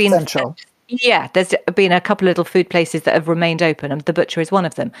there's just been essential. Yeah, there's been a couple of little food places that have remained open, and the butcher is one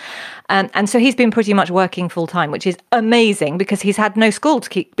of them. And so he's been pretty much working full time, which is amazing, because he's had no school to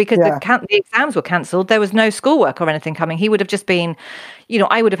keep, because the exams were cancelled. There was no schoolwork or anything coming. He would have just been,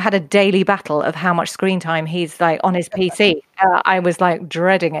 I would have had a daily battle of how much screen time he's like on his PC. I was like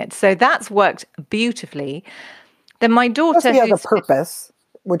dreading it. So that's worked beautifully. Then my daughter... Plus he has a purpose,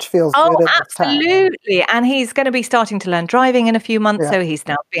 which feels good at this time. Absolutely. And he's going to be starting to learn driving in a few months. So he's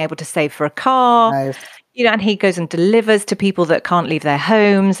now being able to save for a car. Nice. And he goes and delivers to people that can't leave their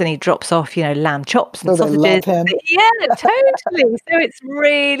homes, and he drops off, lamb chops and sausages. They love him. Yeah, totally. So it's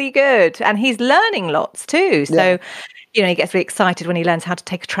really good. And he's learning lots too. So, he gets really excited when he learns how to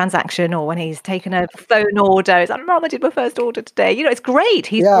take a transaction, or when he's taken a phone order. It's like, Mom, I did my first order today. It's great.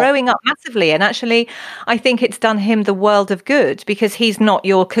 He's growing up massively. And actually, I think it's done him the world of good, because he's not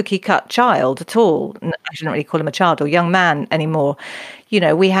your cookie cut child at all. I shouldn't really call him a child or young man anymore.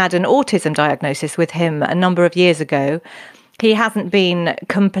 We had an autism diagnosis with him a number of years ago. he hasn't been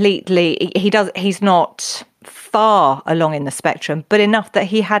completely, he's not far along in the spectrum, but enough that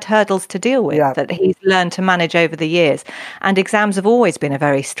he had hurdles to deal with, that he's learned to manage over the years. And exams have always been a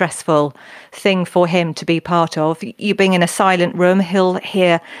very stressful thing for him to be part of. You being in a silent room, he'll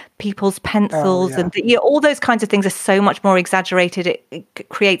hear people's pencils and all those kinds of things are so much more exaggerated. It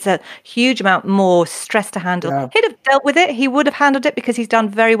creates a huge amount more stress to handle. He'd have dealt with it. He would have handled it because he's done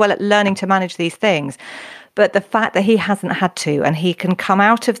very well at learning to manage these things. But the fact that he hasn't had to, and he can come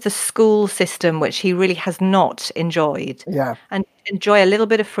out of the school system, which he really has not enjoyed, and enjoy a little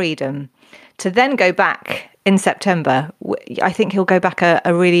bit of freedom, to then go back in September, I think he'll go back a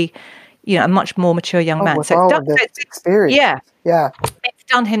really, a much more mature young man. With all of this experience. It's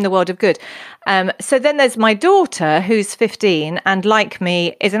done him the world of good. So then there's my daughter, who's 15, and like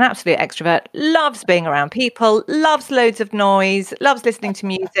me, is an absolute extrovert, loves being around people, loves loads of noise, loves listening to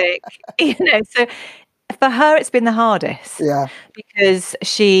music, so for her, it's been the hardest because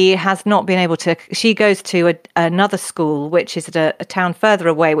she has not been able to. She goes to another school, which is at a town further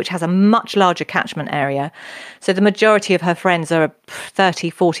away, which has a much larger catchment area. So the majority of her friends are 30,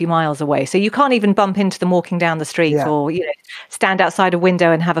 40 miles away. So you can't even bump into them walking down the street or, stand outside a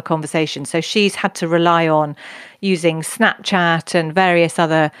window and have a conversation. So she's had to rely on using Snapchat and various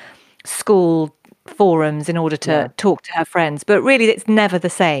other school forums in order to talk to her friends, but really it's never the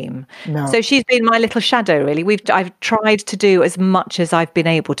same. So she's been my little shadow, really. I've tried to do as much as I've been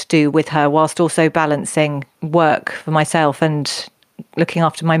able to do with her, whilst also balancing work for myself and looking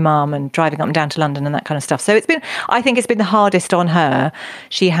after my mum and driving up and down to London and that kind of stuff. So I think it's been the hardest on her.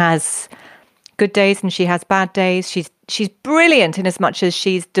 She has good days and she has bad days. She's brilliant in as much as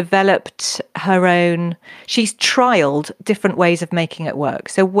she's developed she's trialed different ways of making it work.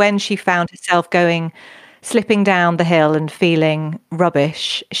 So when she found herself slipping down the hill and feeling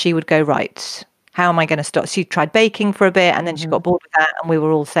rubbish, she would go, right, how am I going to stop? She tried baking for a bit and then she got bored with that and we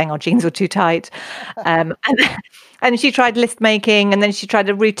were all saying our jeans were too tight. And she tried list making and then she tried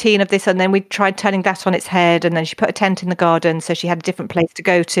a routine of this and then we tried turning that on its head and then she put a tent in the garden so she had a different place to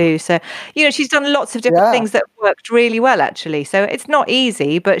go to. So, she's done lots of different things that worked really well, actually. So it's not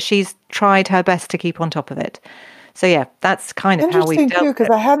easy, but she's tried her best to keep on top of it. So, that's kind of how we've dealt with it. Interesting, too, because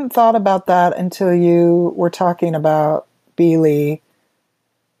I hadn't thought about that until you were talking about Beely.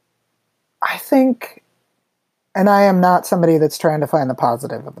 I think, and I am not somebody that's trying to find the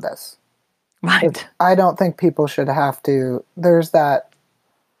positive of this. Right. I don't think people should have to. There's that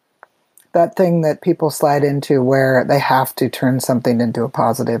thing that people slide into where they have to turn something into a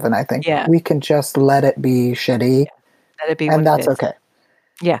positive, and I think we can just let it be shitty. Let it be, and that's okay.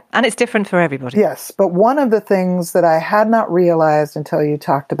 Yeah, and it's different for everybody. Yes, but one of the things that I had not realized until you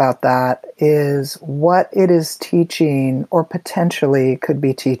talked about that is what it is teaching, or potentially could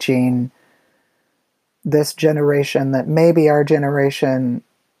be teaching, this generation that maybe our generation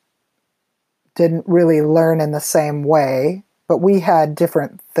didn't really learn in the same way, but we had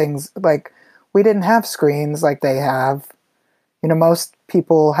different things. Like, we didn't have screens like they have. Most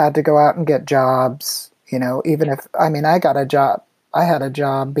people had to go out and get jobs, even if, I got a job. I had a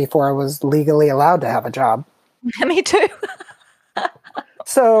job before I was legally allowed to have a job. Me too.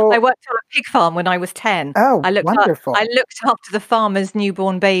 So I worked on a pig farm when I was 10. Oh, wonderful. I looked after the farmer's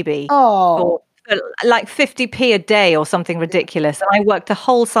newborn baby. Oh. For like 50p a day or something ridiculous. And I worked the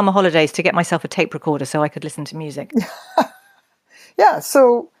whole summer holidays to get myself a tape recorder so I could listen to music.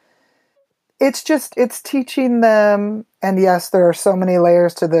 So it's teaching them, and yes, there are so many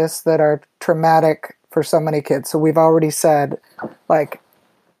layers to this that are traumatic for so many kids. So we've already said,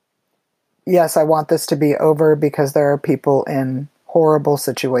 yes, I want this to be over because there are people in horrible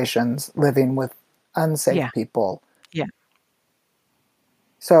situations living with unsafe people. Yeah.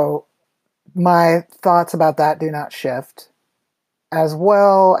 So my thoughts about that do not shift. As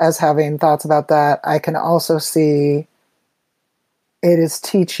well as having thoughts about that, I can also see it is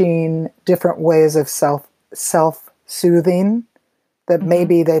teaching different ways of self-soothing that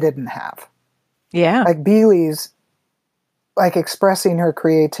maybe they didn't have. Yeah. Like Beely's, expressing her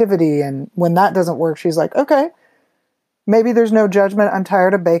creativity, and when that doesn't work, she's like, okay, maybe there's no judgment. I'm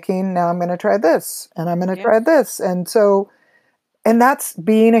tired of baking. Now I'm going to try this, and I'm going to try this. And so, and that's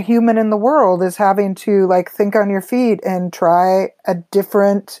being a human in the world, is having to think on your feet and try a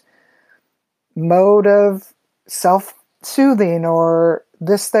different mode of self-soothing, or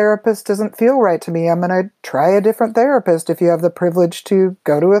this therapist doesn't feel right to me. I'm going to try a different therapist if you have the privilege to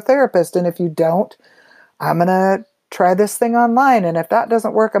go to a therapist. And if you don't, I'm going to try this thing online. And if that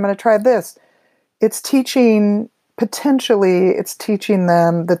doesn't work, I'm going to try this. It's teaching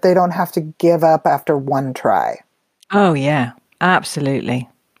them that they don't have to give up after one try. Oh, yeah. Absolutely.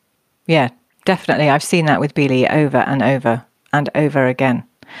 Yeah, definitely. I've seen that with Beely over and over. and over again.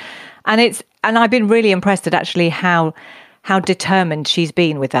 And I've been really impressed at actually how determined she's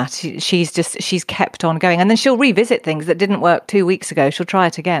been with that. She's kept on going, and then she'll revisit things that didn't work 2 weeks ago. She'll try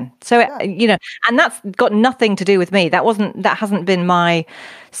it again. So, and that's got nothing to do with me. That hasn't been my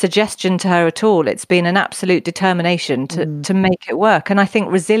suggestion to her at all. It's been an absolute determination to make it work. And I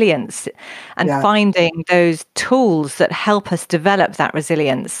think resilience and finding those tools that help us develop that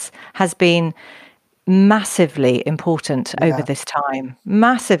resilience has been massively important over this time.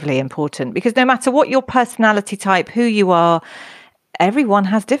 Massively important, because no matter what your personality type, who you are, everyone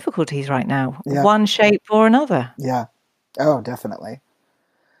has difficulties right now, one shape or another. Yeah. Oh, definitely.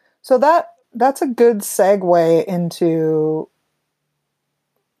 So that's a good segue into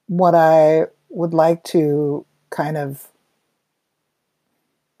what I would like to kind of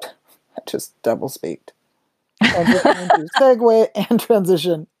just double speak. Segue and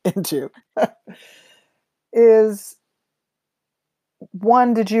transition into is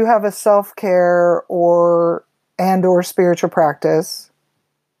one, did you have a self-care or spiritual practice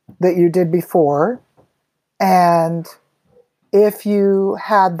that you did before? And if you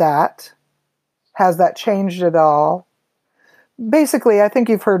had that, has that changed at all? Basically, I think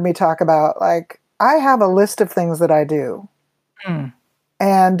you've heard me talk about, like, I have a list of things that I do.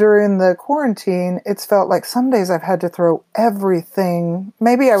 And during the quarantine, it's felt like some days I've had to throw everything.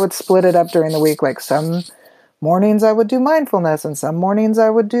 Maybe I would split it up during the week. Like some mornings I would do mindfulness, and some mornings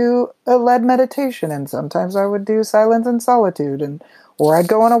I would do a led meditation, and sometimes I would do silence and solitude, or I'd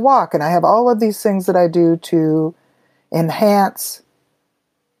go on a walk. And I have all of these things that I do to enhance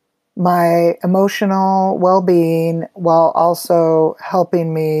my emotional well-being while also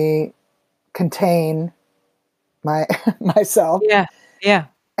helping me contain myself. Yeah.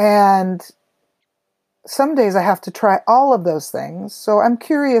 And some days I have to try all of those things. So I'm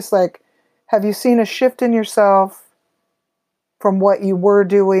curious, like, have you seen a shift in yourself from what you were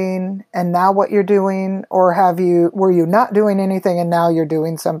doing and now what you're doing? Or were you not doing anything and now you're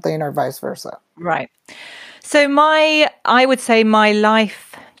doing something, or vice versa? Right. So I would say my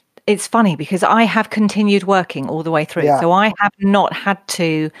life, it's funny because I have continued working all the way through. Yeah. So I have not had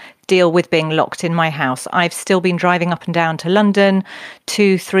to deal with being locked in my house. I've still been driving up and down to London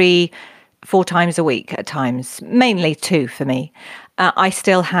 2, 3, 4 times a week at times, mainly 2 for me. I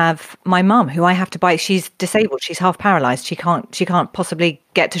still have my mum, who I have to buy. She's disabled. She's half paralyzed. She can't possibly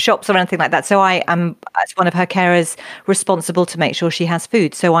get to shops or anything like that. So I am, as one of her carers, responsible to make sure she has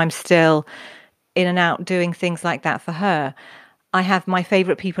food. So I'm still in and out doing things like that for her. I have my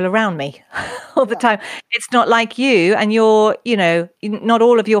favorite people around me all the time. It's not like you and not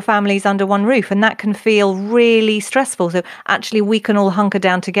all of your family's under one roof, and that can feel really stressful. So actually we can all hunker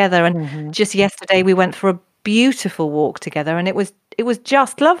down together. And just yesterday we went for a beautiful walk together, and it was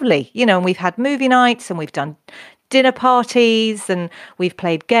just lovely, and we've had movie nights, and we've done dinner parties, and we've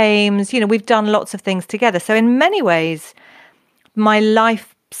played games, we've done lots of things together. So in many ways, my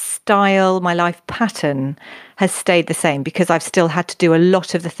lifestyle, my life pattern has stayed the same, because I've still had to do a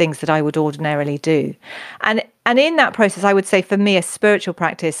lot of the things that I would ordinarily do. And in that process, I would say for me, a spiritual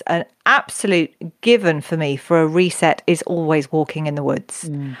practice, an absolute given for me for a reset is always walking in the woods.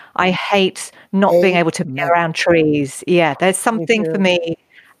 I hate not being able to be around trees. Yeah, there's something for me,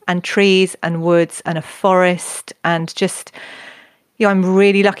 and trees and woods and a forest, and just, I'm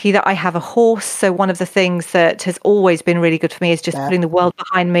really lucky that I have a horse. So one of the things that has always been really good for me is just putting the world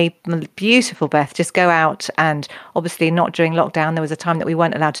behind me. Beautiful, Beth. Just go out, and obviously not during lockdown. There was a time that we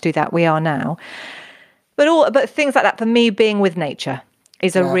weren't allowed to do that. We are now. But things like that, for me, being with nature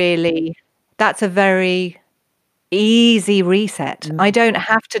is that's a very easy reset. I don't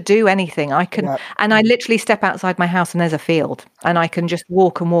have to do anything. I can, and I literally step outside my house and there's a field, and I can just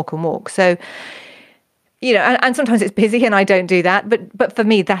walk and walk and walk. So, and sometimes it's busy and I don't do that. But for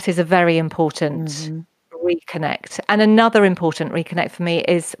me, that is a very important reconnect. And another important reconnect for me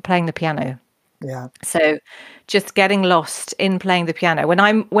is playing the piano. Yeah. So just getting lost in playing the piano. When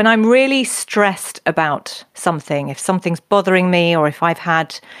I'm really stressed about something, if something's bothering me, or if I've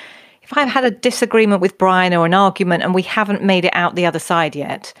had a disagreement with Brian or an argument and we haven't made it out the other side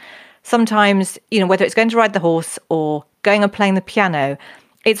yet, sometimes, whether it's going to ride the horse or going and playing the piano,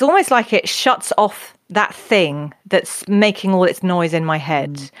 it's almost like it shuts off that thing that's making all its noise in my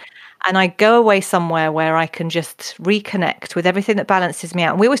head. And I go away somewhere where I can just reconnect with everything that balances me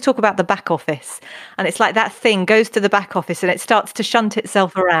out. And we always talk about the back office. And it's like that thing goes to the back office and it starts to shunt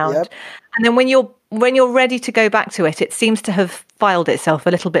itself around. Yep. And then when you're ready to go back to it, it seems to have filed itself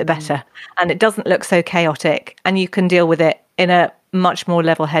a little bit better. And it doesn't look so chaotic. And you can deal with it in a much more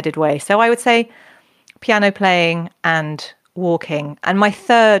level-headed way. So I would say piano playing and walking. And my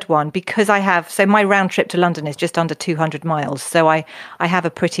third one, because so my round trip to London is just under 200 miles. So I have a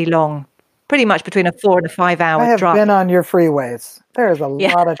pretty long, pretty much between a 4 and a 5 I hour have drive. been on your freeways. There's a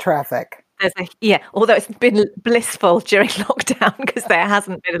Yeah. lot of traffic. Although it's been blissful during lockdown because there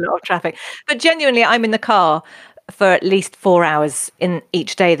hasn't been a lot of traffic. But genuinely, I'm in the car for at least 4 hours in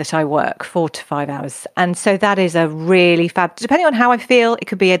each day that I work, 4 to 5 hours. And so that is a really depending on how I feel, it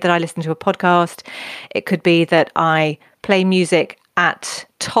could be that I listen to a podcast. It could be that I play music at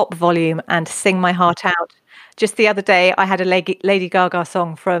top volume and sing my heart out. Just the other day, I had a Lady Gaga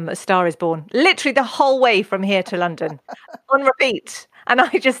song from A Star Is Born, literally the whole way from here to London on repeat. And I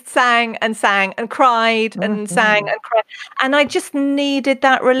just sang and cried and sang and cried. And I just needed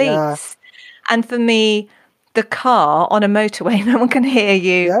that release. Yeah. And for me, the car on a motorway, no one can hear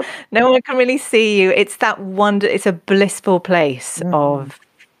you. Yep. No one can really see you. It's that it's a blissful place of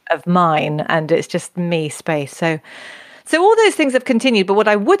mine. And it's just me space. So all those things have continued. But what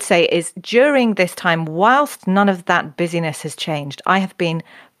I would say is during this time, whilst none of that busyness has changed, I have been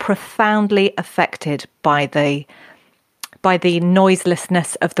profoundly affected by the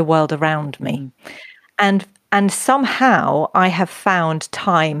noiselessness of the world around me. And somehow I have found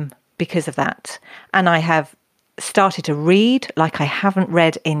time because of that. And I have started to read like I haven't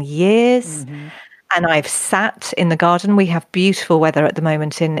read in years. And I've sat in the garden. We have beautiful weather at the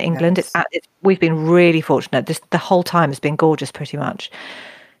moment in England. Yes. We've been really fortunate. The whole time has been gorgeous, pretty much.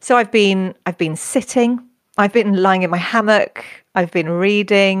 So I've been sitting. I've been lying in my hammock. I've been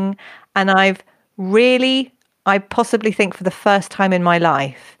reading, and I possibly think for the first time in my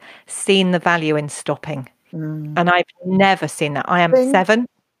life, seen the value in stopping. And I've never seen that. I am 7.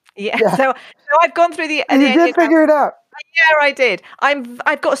 Yeah. So I've gone through the. You did figure it out. Yeah, I did.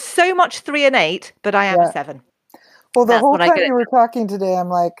 I've got so much 3 and 8, but I am a 7. Well, the whole time you were talking today, I'm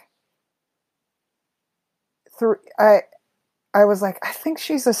like, I was like, I think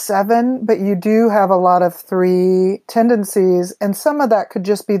she's a 7, but you do have a lot of 3 tendencies, and some of that could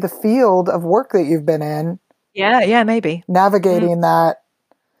just be the field of work that you've been in. Yeah, maybe navigating that.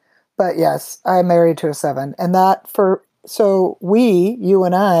 But yes, I'm married to a 7, and you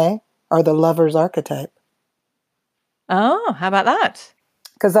and I are the lover's archetype. Oh, how about that?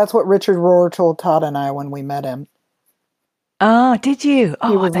 Because that's what Richard Rohr told Todd and I when we met him. Oh, did you?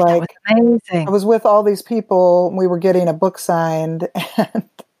 He was that was amazing. I was with all these people, and we were getting a book signed, and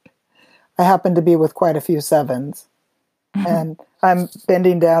I happened to be with quite a few 7s. And I'm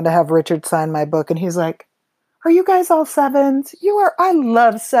bending down to have Richard sign my book, and he's like, "Are you guys all 7s? You are. I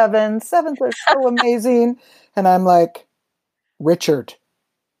love 7s. 7s are so amazing." And I'm like, "Richard,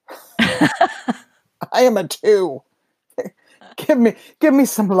 I am a 2. Give me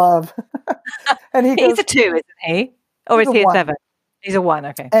some love." And he's a 2, isn't he? Or is he a 7? He's a 1.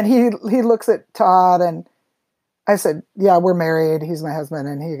 Okay. And he looks at Todd, and I said, "Yeah, we're married. He's my husband."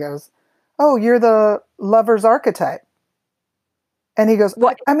 And he goes, "Oh, you're the lover's archetype." And he goes,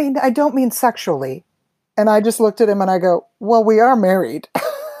 "What? I mean, I don't mean sexually." And I just looked at him and I go, "Well, we are married."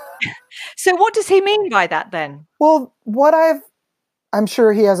 So what does he mean by that then? Well, I'm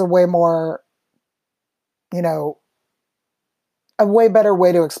sure he has a way more, a way better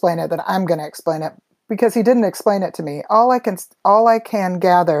way to explain it than I'm going to explain it, because he didn't explain it to me. All I can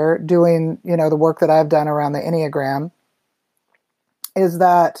gather doing, the work that I've done around the Enneagram is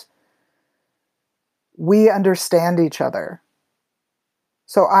that we understand each other.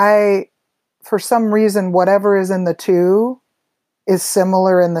 So for some reason, whatever is in the 2 is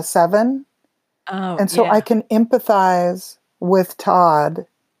similar in the 7. Oh, and so I can empathize with Todd,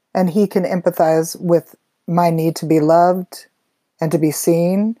 and he can empathize with my need to be loved and to be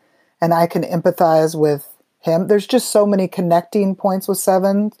seen. And I can empathize with him. There's just so many connecting points with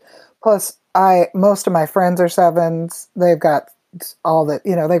 7s. Plus, most of my friends are 7s. They've got all that,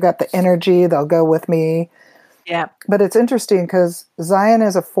 they've got the energy. They'll go with me. Yeah. But it's interesting because Zion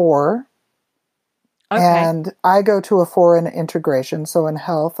is a 4. Okay. And I go to a 4 in integration. So in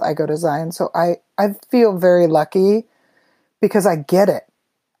health, I go to Zion. So I feel very lucky because I get it.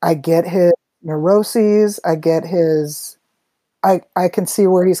 I get his neuroses. I get his... I can see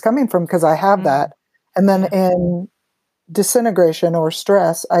where he's coming from because I have that. And then in disintegration or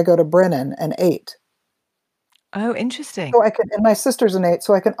stress, I go to Brennan, an 8. Oh, interesting. So and my sister's an 8,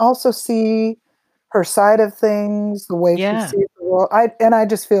 so I can also see her side of things, the way she sees the world. I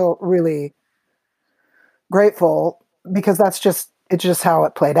just feel really grateful because it's just how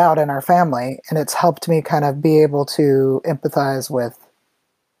it played out in our family, and it's helped me kind of be able to empathize with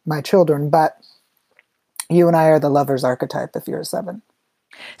my children. But you and I are the lover's archetype if you're a 7.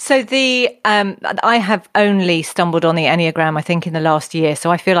 So I have only stumbled on the Enneagram, I think, in the last year.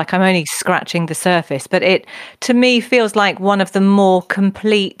 So I feel like I'm only scratching the surface, but it, to me, feels like one of the more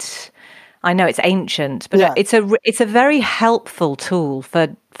complete. I know it's ancient, but Yeah. it's a very helpful tool for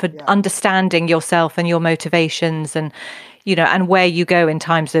Yeah. understanding yourself and your motivations, and and where you go in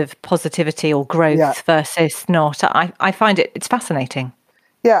times of positivity or growth Yeah. versus not. I find it's fascinating.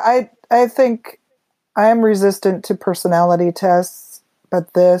 Yeah, I think I am resistant to personality tests,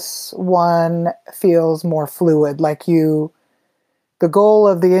 but this one feels more fluid. Like the goal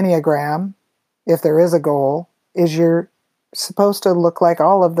of the Enneagram, if there is a goal, is you're supposed to look like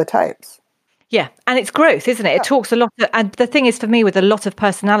all of the types. Yeah, and it's growth, isn't it? Yeah. It talks a lot. And the thing is, for me, with a lot of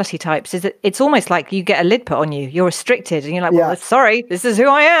personality types, is that it's almost like you get a lid put on you. You're restricted, and you're like, well, sorry, this is who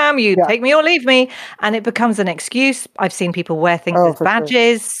I am. You take me or leave me, and it becomes an excuse. I've seen people wear things as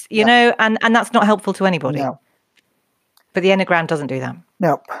badges, and that's not helpful to anybody. No. But the Enneagram doesn't do that.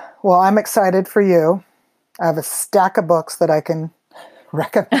 Nope. Well, I'm excited for you. I have a stack of books that I can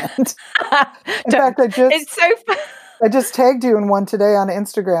recommend. In fact, I just tagged you in one today on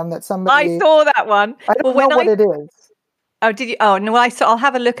Instagram that somebody. I saw that one. I don't know what it is. Oh, did you? Oh, no, I'll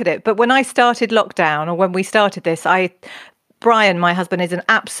have a look at it. But when I started lockdown, or when we started this, Brian, my husband, is an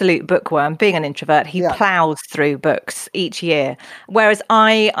absolute bookworm. Being an introvert, he plows through books each year. Whereas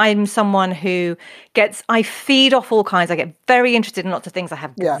I'm someone who I feed off all kinds. I get very interested in lots of things. I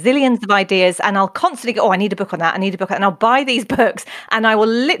have zillions of ideas, and I'll constantly go, oh, I need a book on that. I need a book on that. And I'll buy these books, and I will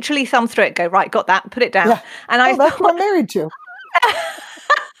literally thumb through it, go, right, got that, put it down. Yeah. And that's what I'm married to.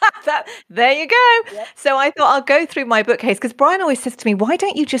 There you go. Yep. So I thought I'll go through my bookcase, because Brian always says to me, why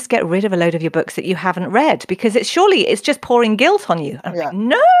don't you just get rid of a load of your books that you haven't read? Because it's just pouring guilt on you. I'm like,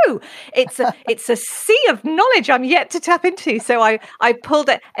 no, it's a sea of knowledge I'm yet to tap into. So I pulled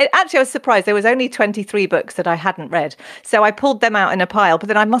it. Actually, I was surprised. There was only 23 books that I hadn't read. So I pulled them out in a pile, but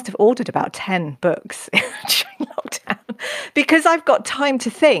then I must have ordered about 10 books during lockdown, because I've got time to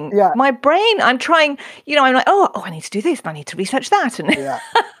think. Yeah. My brain, I'm trying, I'm like, oh, I need to do this, and I need to research that. And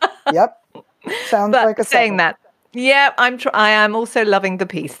Yep. Sounds like a saying that. Yeah, I am also loving the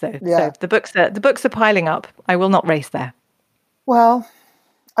piece, though. Yeah. So the books are piling up. I will not race there. Well,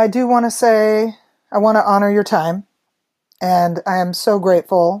 I do want to say I want to honor your time, and I am so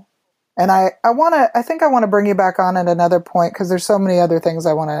grateful. And I think I want to bring you back on at another point, because there's so many other things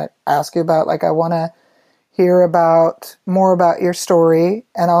I want to ask you about. Like, I want to hear more about your story,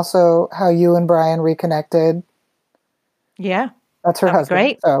 and also how you and Brian reconnected. Yeah. That's her husband.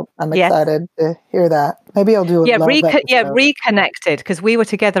 Great. So I'm excited to hear that. Maybe I'll do a reconnected, because we were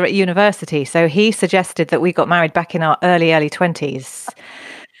together at university. So he suggested that we got married back in our early 20s.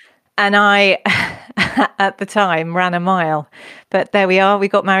 And I, at the time, ran a mile. But there we are. We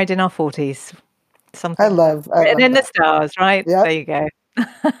got married in our 40s. I love in the stars, right? Yep. There you go.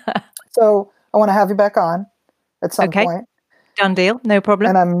 So I want to have you back on at some point. Done deal. No problem.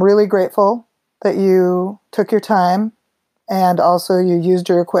 And I'm really grateful that you took your time. And also, you used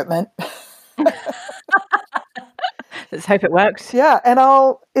your equipment. Let's hope it works. Yeah. And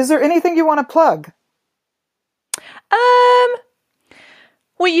is there anything you want to plug?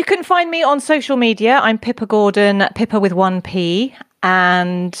 Well, you can find me on social media. I'm Pippa Gordon, Pippa with 1 P.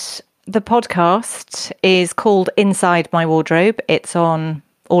 And the podcast is called Inside My Wardrobe. It's on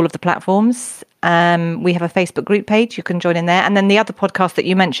all of the platforms. We have a Facebook group page. You can join in there. And then the other podcast that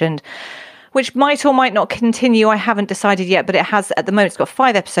you mentioned, which might or might not continue, I haven't decided yet, but it has, at the moment, it's got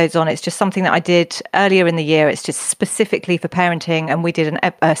 5 episodes on it. It's just something that I did earlier in the year. It's just specifically for parenting, and we did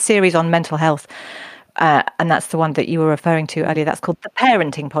a series on mental health, and that's the one that you were referring to earlier. That's called the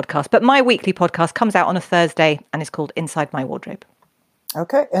Parenting Podcast. But my weekly podcast comes out on a Thursday, and it's called Inside My Wardrobe.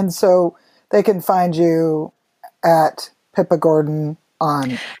 Okay, and so they can find you at Pippa Gordon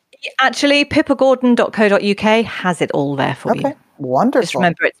on... Actually, pippagordon.co.uk has it all there for you. Wonderful. Just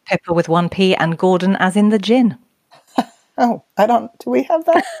remember, it's Pippa with 1 P and Gordon as in the gin. Oh, do we have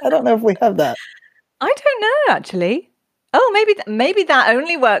that? I don't know if we have that. I don't know, actually. Oh, maybe that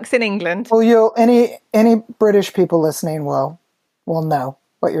only works in England. Well, any British people listening will know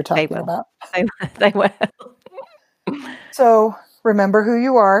what you're talking about. They will. So remember who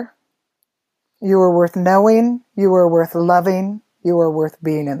you are. You are worth knowing. You are worth loving. You are worth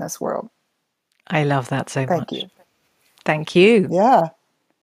being in this world. I love that so much. Thank you. Thank you. Yeah.